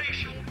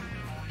hesitation.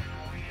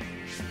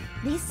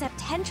 These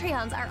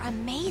Septentrions are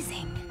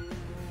amazing.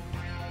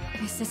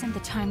 This isn't the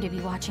time to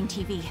be watching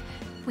TV.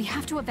 We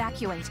have to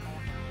evacuate.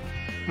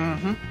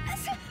 Mm-hmm.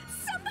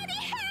 Somebody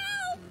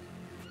help!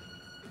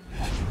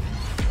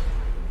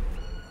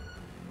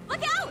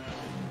 Look out!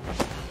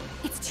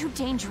 It's too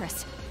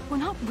dangerous. We're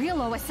not real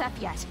OSF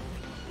yet.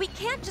 We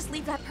can't just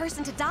leave that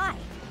person to die.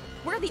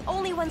 We're the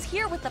only ones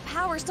here with the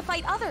powers to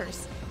fight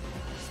others.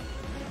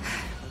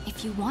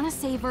 If you want to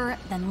save her,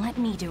 then let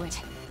me do it.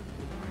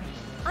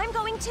 I'm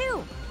going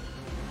too.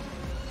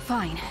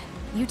 Fine.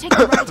 You take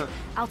the right,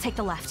 I'll take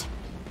the left.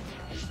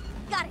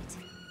 Got it.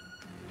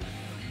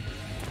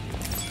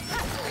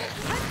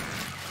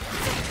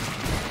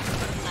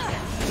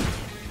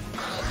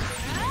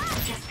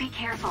 Just be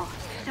careful.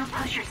 Don't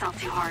push yourself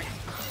too hard.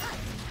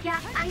 Yeah,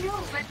 I know,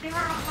 but there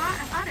are a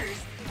lot of others.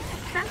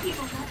 Some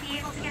people won't be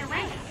able to get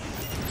away.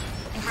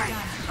 Right,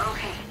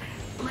 okay.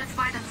 Let's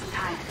buy them some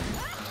time.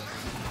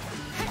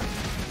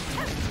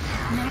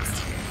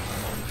 Next.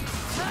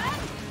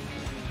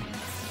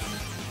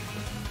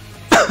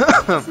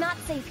 It's not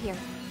safe here.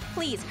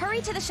 Please,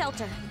 hurry to the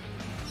shelter.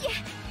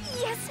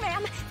 Yes,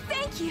 ma'am.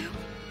 Thank you.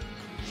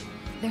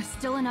 There's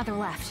still another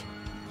left.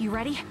 You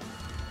ready?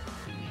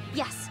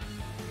 Yes.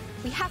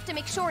 We have to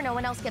make sure no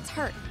one else gets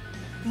hurt.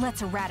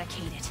 Let's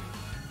eradicate it.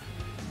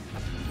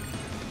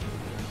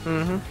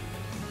 Mm-hmm.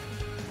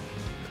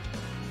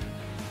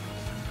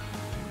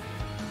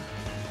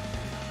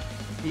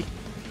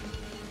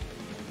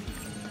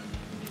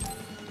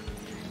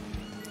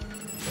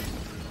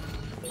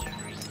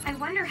 I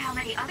wonder how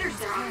many others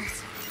there are.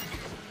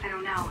 I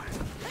don't know.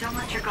 Don't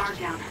let your guard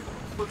down.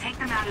 We'll take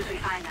them out as we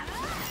find them.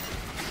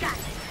 Got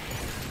it.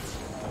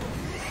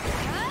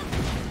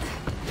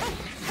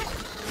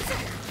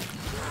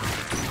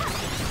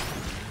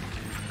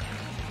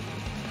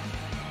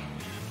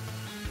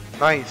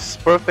 Nice,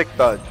 perfect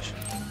dodge.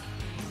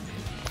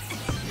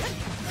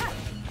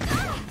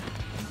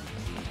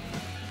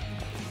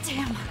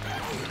 Damn.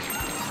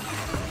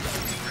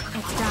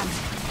 It's done.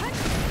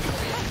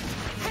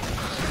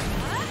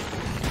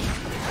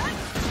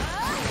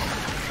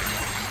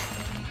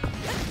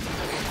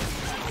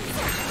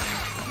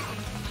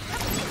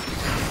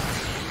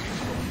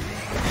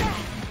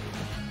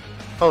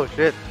 Oh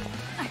shit.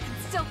 I can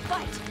still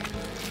fight.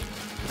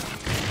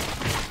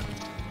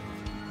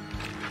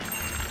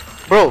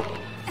 Bro.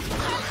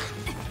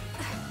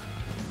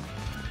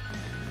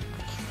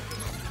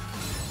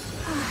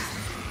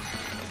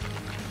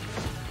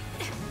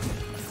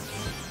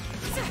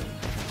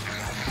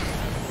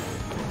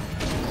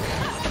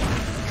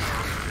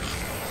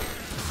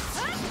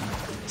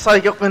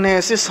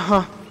 Psychokinesis,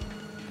 huh?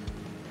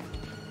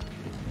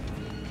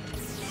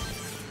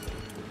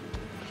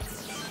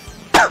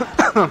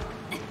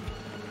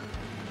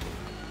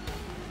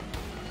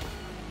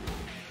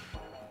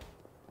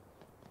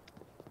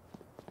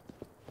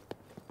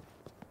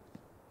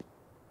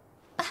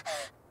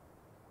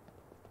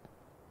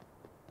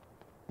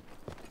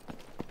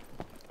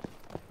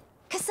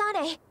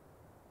 Kasane!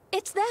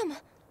 It's them!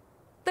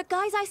 The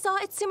guys I saw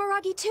at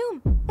Sumeragi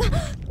Tomb!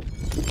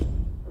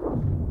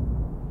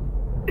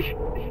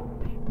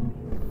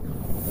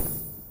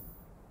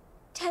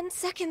 10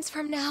 seconds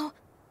from now.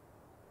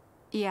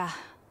 Yeah,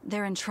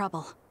 they're in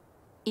trouble.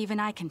 Even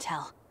I can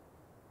tell.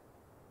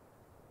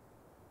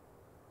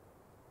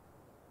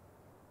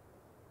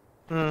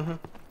 Mm-hmm.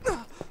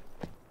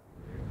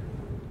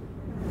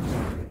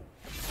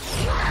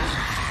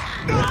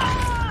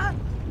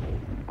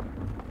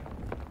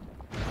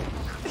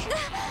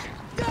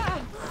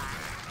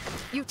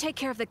 You take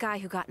care of the guy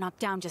who got knocked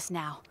down just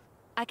now.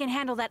 I can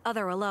handle that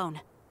other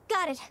alone.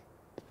 Got it.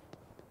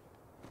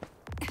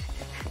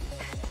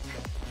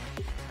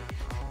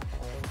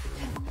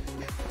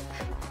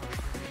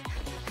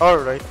 All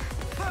right.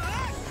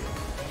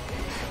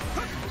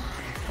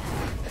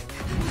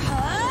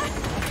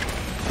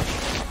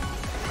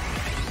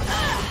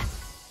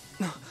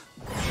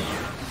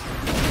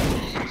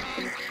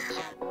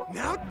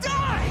 Now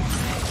die!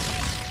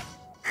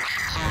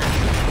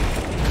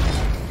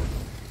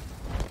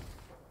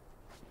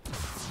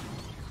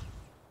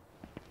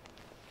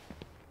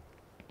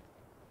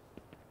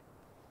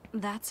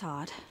 That's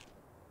odd.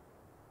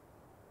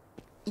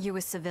 You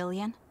a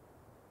civilian?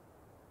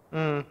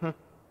 Mm-hmm.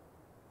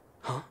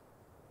 Huh?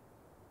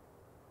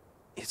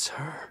 It's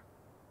her.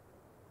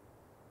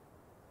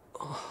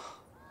 Oh.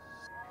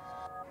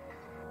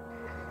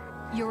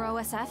 You're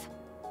OSF?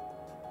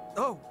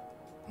 Oh,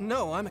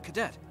 no, I'm a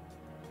cadet.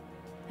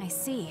 I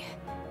see.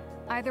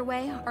 Either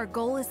way, our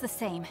goal is the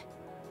same.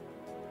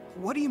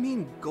 What do you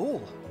mean,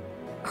 goal?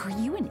 Are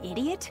you an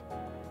idiot?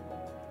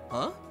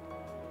 Huh?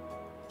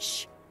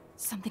 Shh.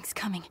 Something's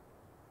coming.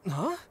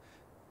 Huh?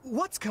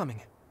 What's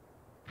coming?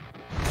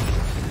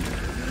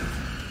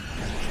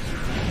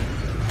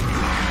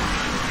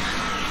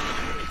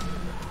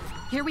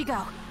 Here we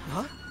go.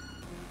 Huh?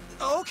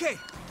 Okay.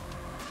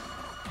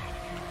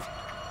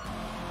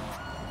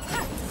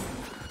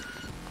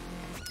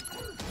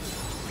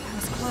 That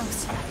was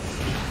close.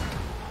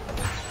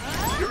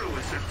 You're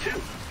OSF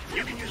too.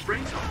 You can use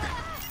brain talk.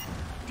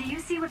 Do you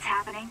see what's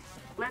happening?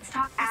 Let's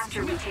talk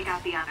after we take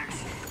out the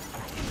others.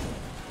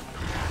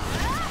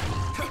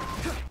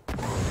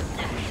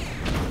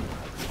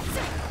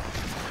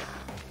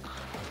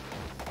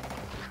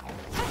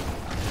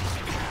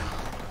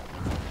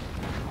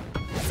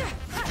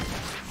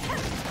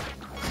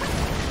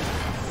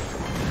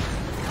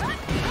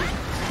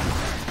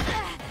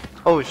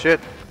 Oh shit.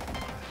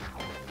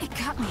 It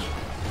got me.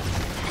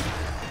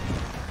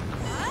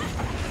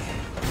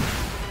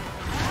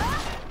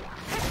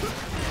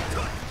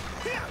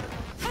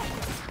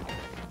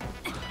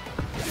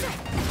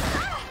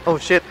 Oh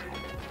shit.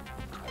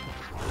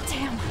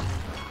 Damn.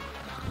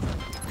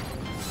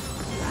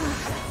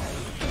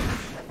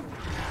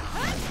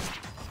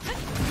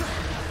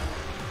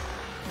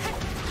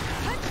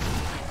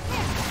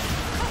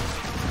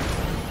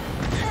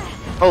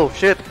 Oh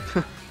shit.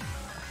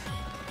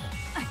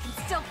 I can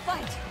still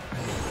fight.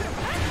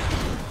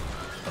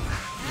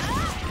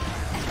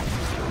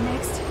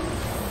 Next.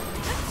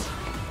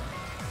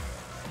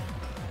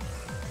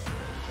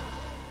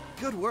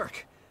 Good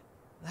work.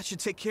 That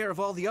should take care of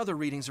all the other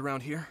readings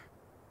around here.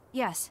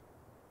 Yes.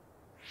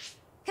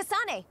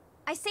 Kasane,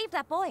 I saved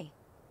that boy.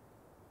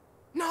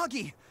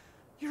 Nagi!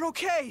 You're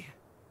okay!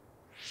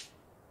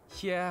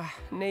 Yeah,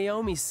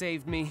 Naomi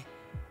saved me.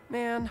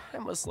 Man, I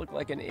must look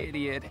like an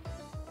idiot.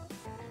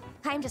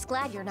 I'm just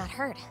glad you're not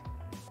hurt.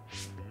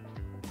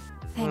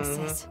 Thanks,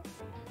 sis.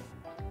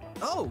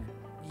 Oh,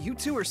 you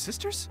two are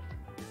sisters?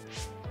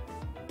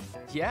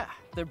 Yeah,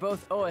 they're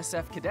both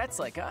OSF cadets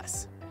like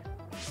us.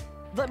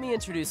 Let me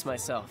introduce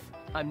myself.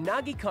 I'm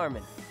Nagi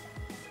Carmen.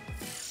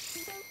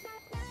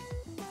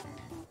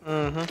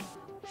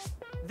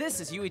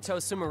 This is Yuito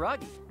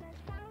Sumeragi.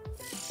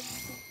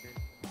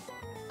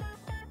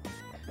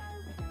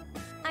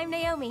 I'm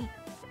Naomi.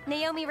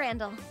 Naomi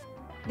Randall.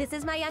 This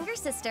is my younger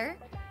sister.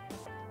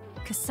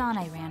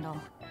 Kasane Randall.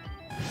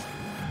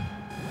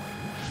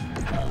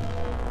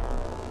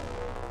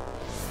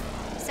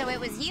 So it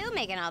was you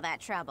making all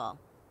that trouble.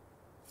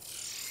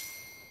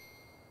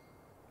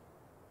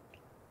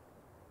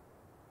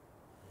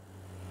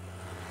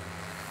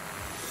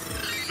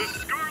 The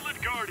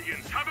Scarlet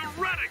Guardians have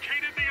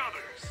eradicated the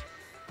others!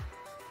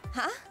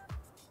 Huh?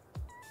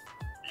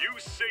 You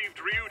saved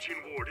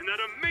Ryujin Ward in that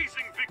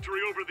amazing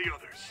victory over the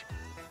others.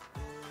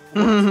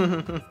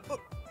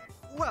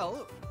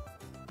 Well...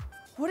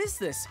 What is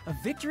this? A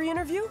victory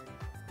interview?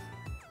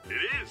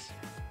 It is.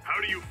 How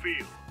do you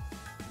feel?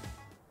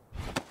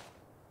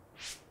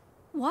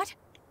 What?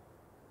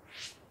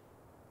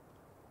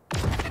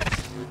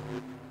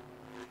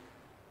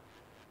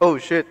 Oh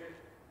shit.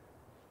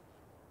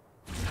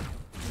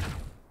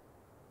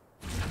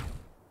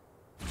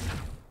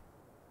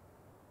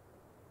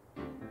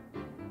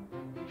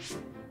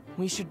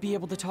 We should be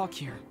able to talk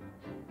here.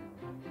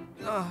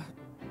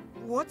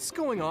 What's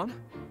going on?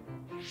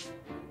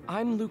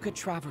 I'm Luca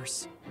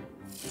Travers.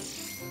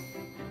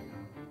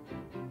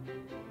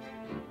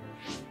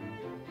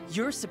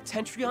 You're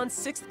Septentrion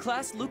 6th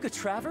Class Luca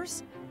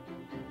Travers?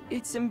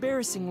 It's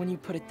embarrassing when you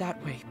put it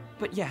that way,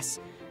 but yes,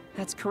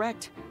 that's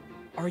correct.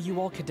 Are you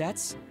all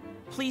cadets?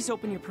 Please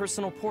open your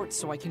personal port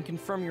so I can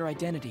confirm your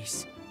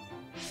identities.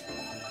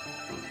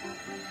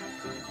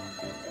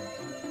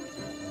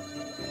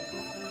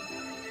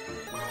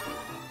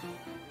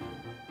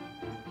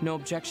 No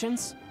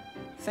objections?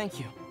 Thank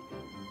you.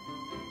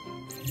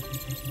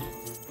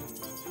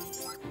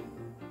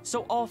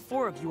 So all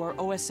 4 of you are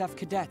OSF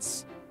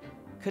cadets.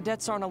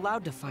 Cadets aren't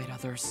allowed to fight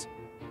others.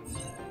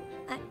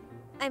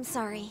 I'm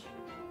sorry.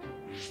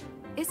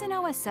 Isn't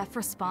OSF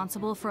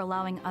responsible for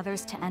allowing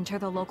others to enter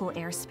the local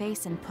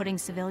airspace and putting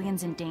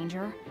civilians in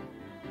danger?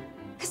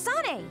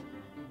 Kasane!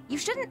 You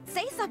shouldn't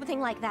say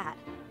something like that.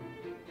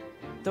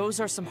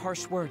 Those are some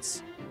harsh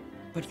words.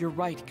 But you're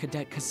right,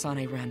 Cadet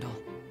Kasane Randall.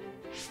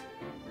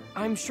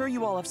 I'm sure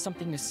you all have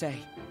something to say.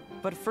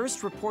 But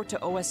first, report to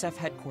OSF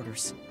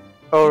headquarters.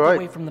 All Keep right.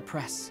 away from the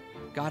press.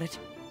 Got it?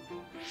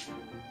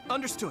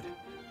 Understood.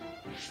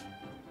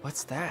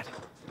 What's that?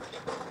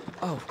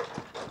 Oh,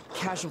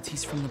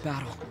 casualties from the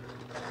battle.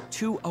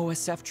 2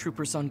 OSF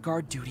troopers on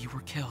guard duty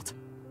were killed.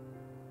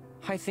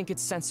 I think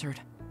it's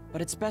censored,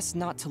 but it's best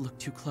not to look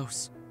too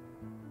close.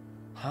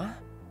 Huh?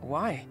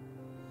 Why?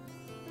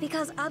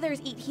 Because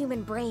others eat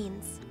human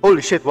brains.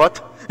 Holy shit,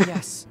 what?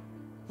 Yes.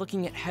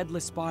 Looking at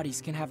headless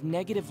bodies can have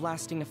negative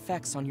lasting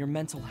effects on your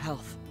mental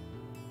health.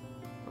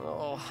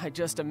 Oh, I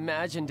just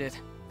imagined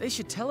it. They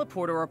should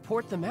teleport or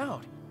report them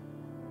out.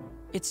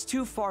 It's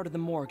too far to the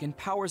morgue and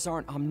powers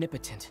aren't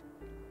omnipotent.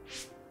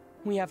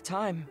 We have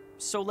time,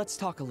 so let's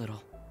talk a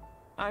little.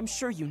 I'm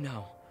sure you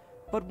know,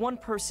 but one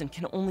person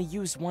can only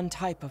use one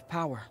type of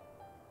power.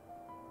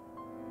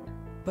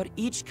 But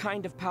each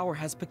kind of power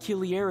has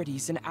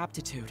peculiarities and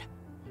aptitude.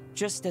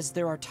 Just as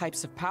there are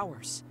types of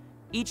powers,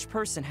 each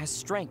person has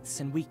strengths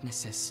and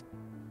weaknesses.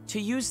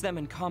 To use them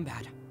in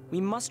combat,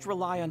 we must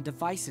rely on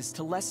devices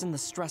to lessen the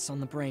stress on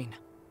the brain.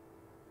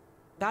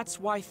 That's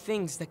why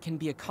things that can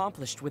be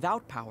accomplished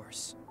without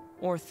powers,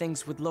 or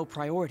things with low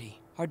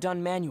priority, are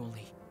done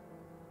manually.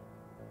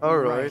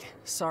 Alright. Right,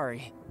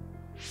 sorry.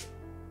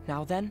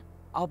 Now then,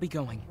 I'll be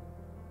going.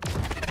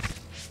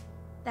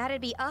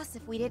 That'd be us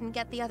if we didn't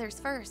get the others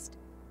first.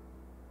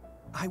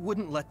 I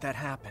wouldn't let that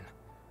happen.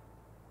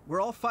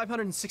 We're all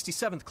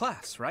 567th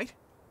class, right?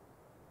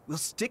 We'll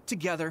stick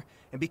together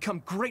and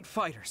become great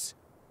fighters.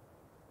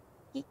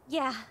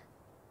 Yeah.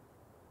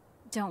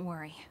 Don't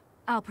worry.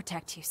 I'll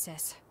protect you,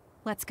 sis.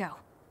 Let's go.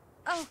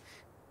 Oh,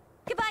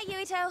 goodbye,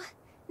 Yuito.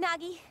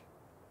 Nagi.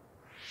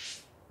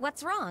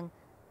 What's wrong?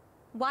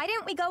 Why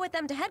didn't we go with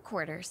them to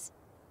headquarters?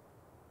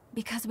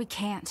 Because we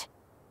can't.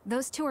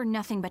 Those two are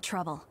nothing but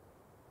trouble.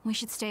 We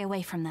should stay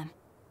away from them.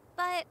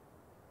 But...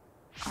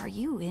 Are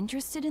you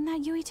interested in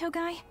that Yuito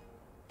guy?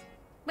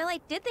 Well, I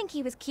did think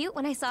he was cute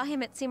when I saw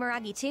him at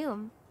Sumeragi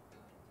Tomb.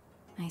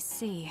 I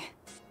see.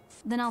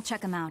 Then I'll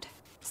check him out.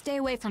 Stay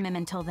away from him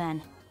until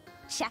then.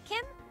 Check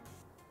him?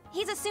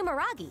 He's a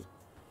Sumeragi.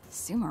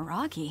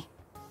 Sumeragi?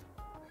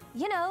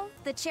 You know,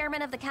 the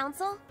chairman of the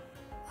council?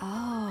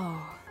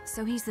 Oh,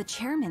 so he's the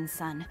chairman's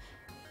son.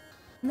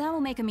 That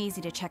will make him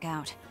easy to check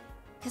out.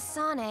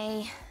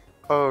 Kasane...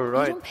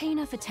 Alright. You don't pay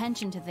enough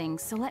attention to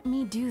things, so let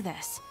me do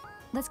this.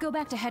 Let's go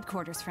back to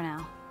headquarters for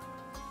now.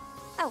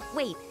 Oh,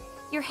 wait.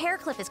 Your hair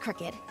clip is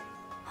crooked.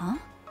 Huh?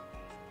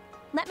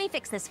 Let me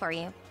fix this for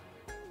you.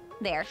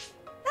 There.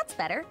 That's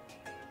better.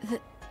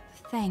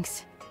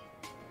 Thanks.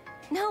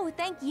 No,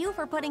 thank you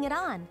for putting it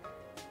on.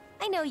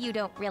 I know you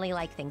don't really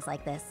like things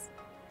like this.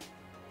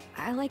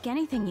 I like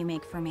anything you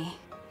make for me.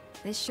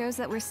 This shows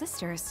that we're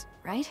sisters,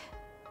 right?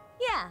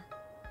 Yeah.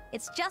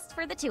 It's just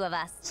for the two of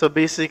us. So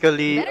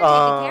basically, Better take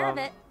care of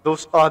it.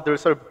 those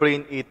others are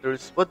brain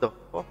eaters. What the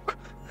fuck?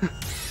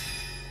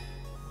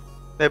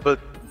 Level.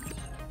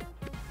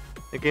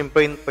 You can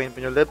brain point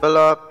when you level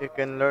up. You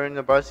can learn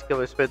the basic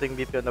of spreading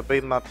BP on the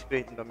brain map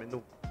screen in the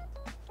menu.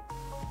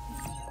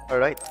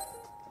 Alright.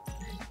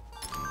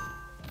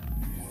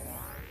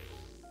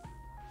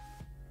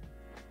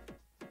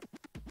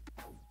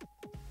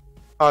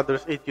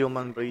 There's 8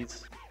 human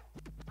brains.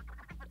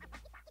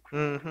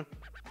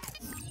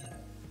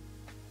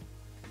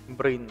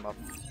 Brain map.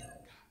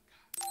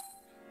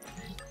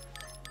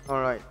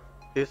 Alright,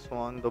 this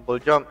one, double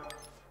jump.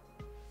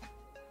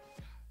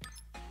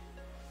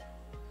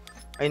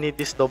 I need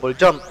this double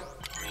jump.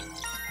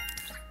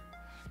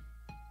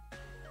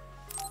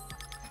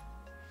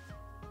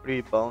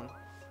 Rebound.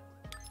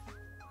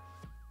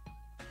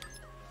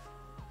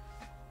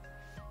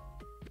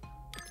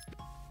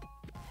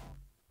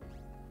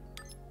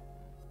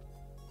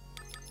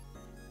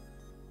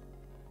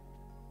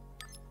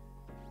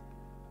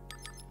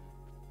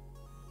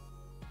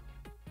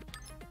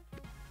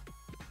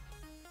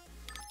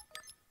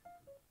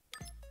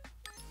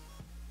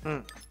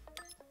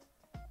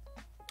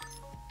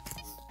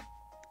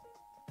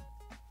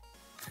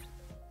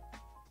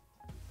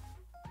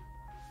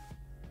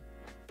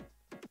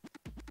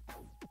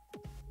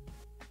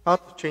 How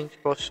to change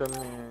costume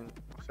and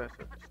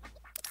accessories.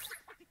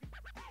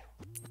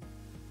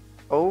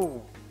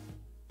 Oh,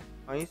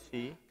 I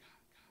see.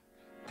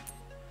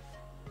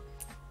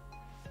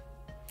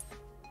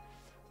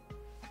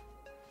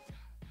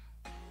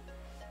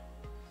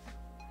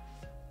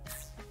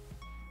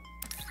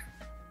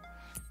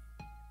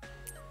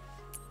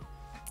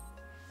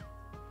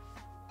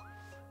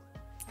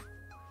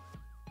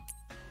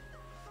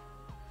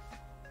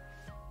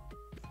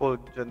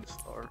 Fulgent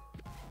Star.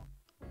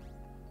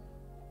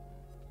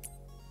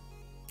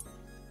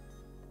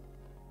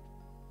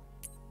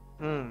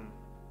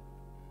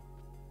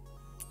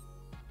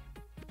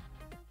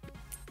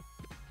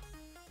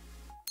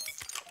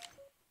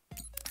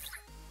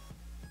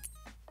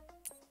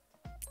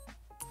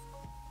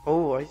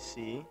 Oh, I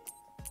see.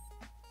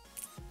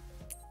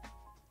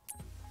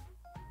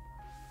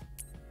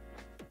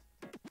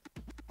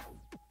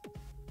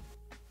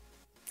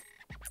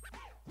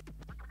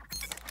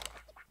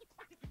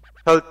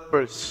 Health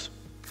first.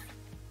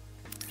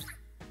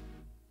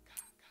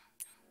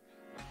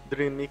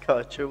 Dreamy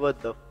catcher, what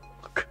the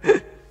fuck?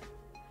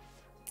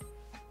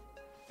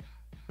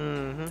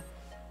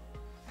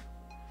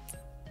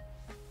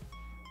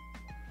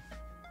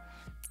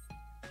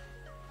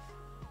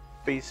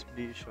 Face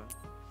vision.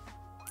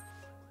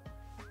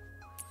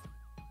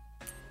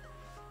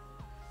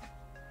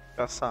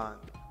 Kasane.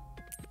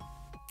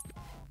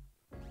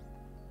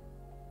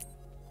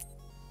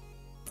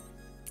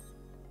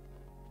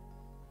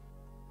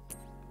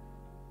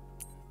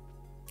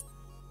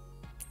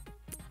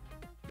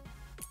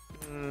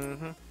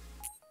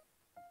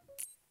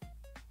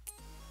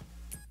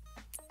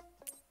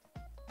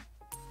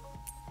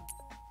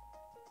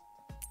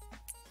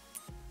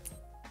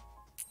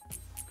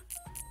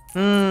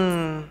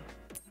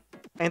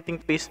 I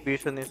think Pace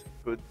Vision is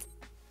good.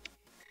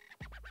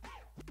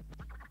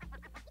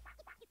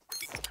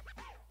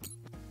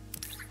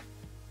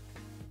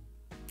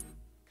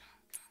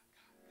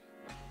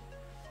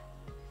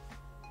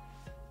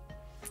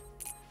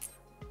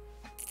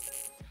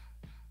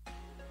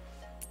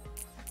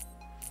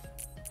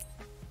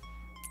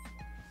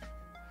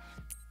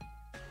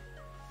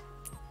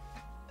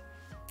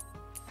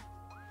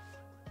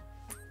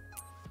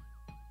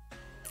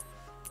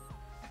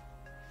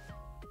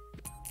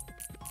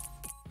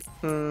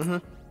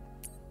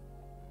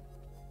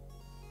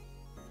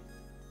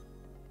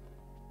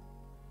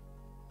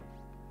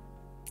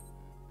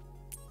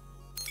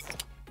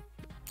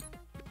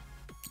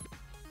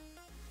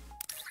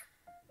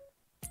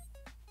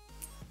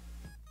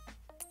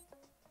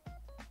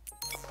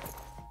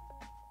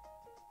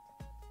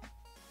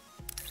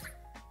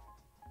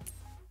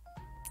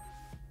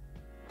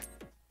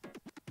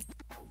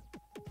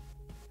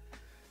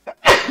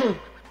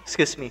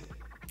 Excuse me.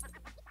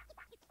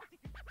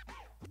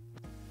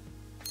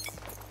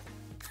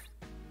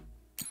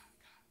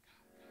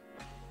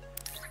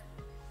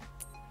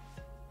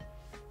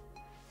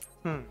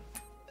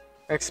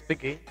 XP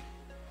gain.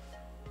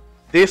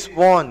 This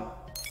one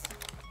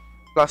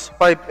plus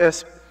 5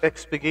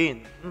 XP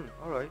gain.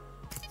 Alright.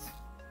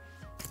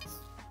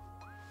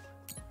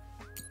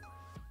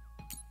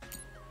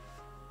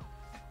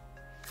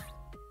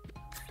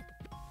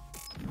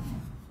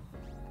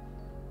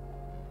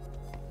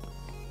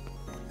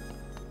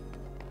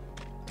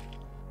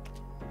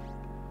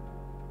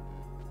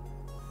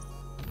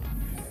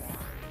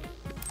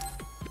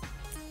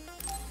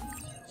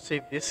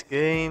 Save this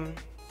game.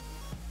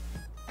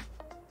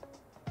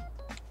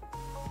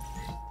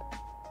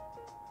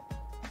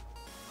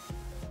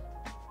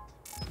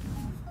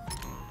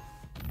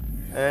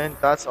 And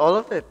that's all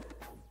of it.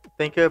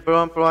 Thank you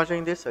everyone for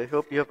watching this. I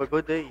hope you have a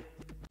good day.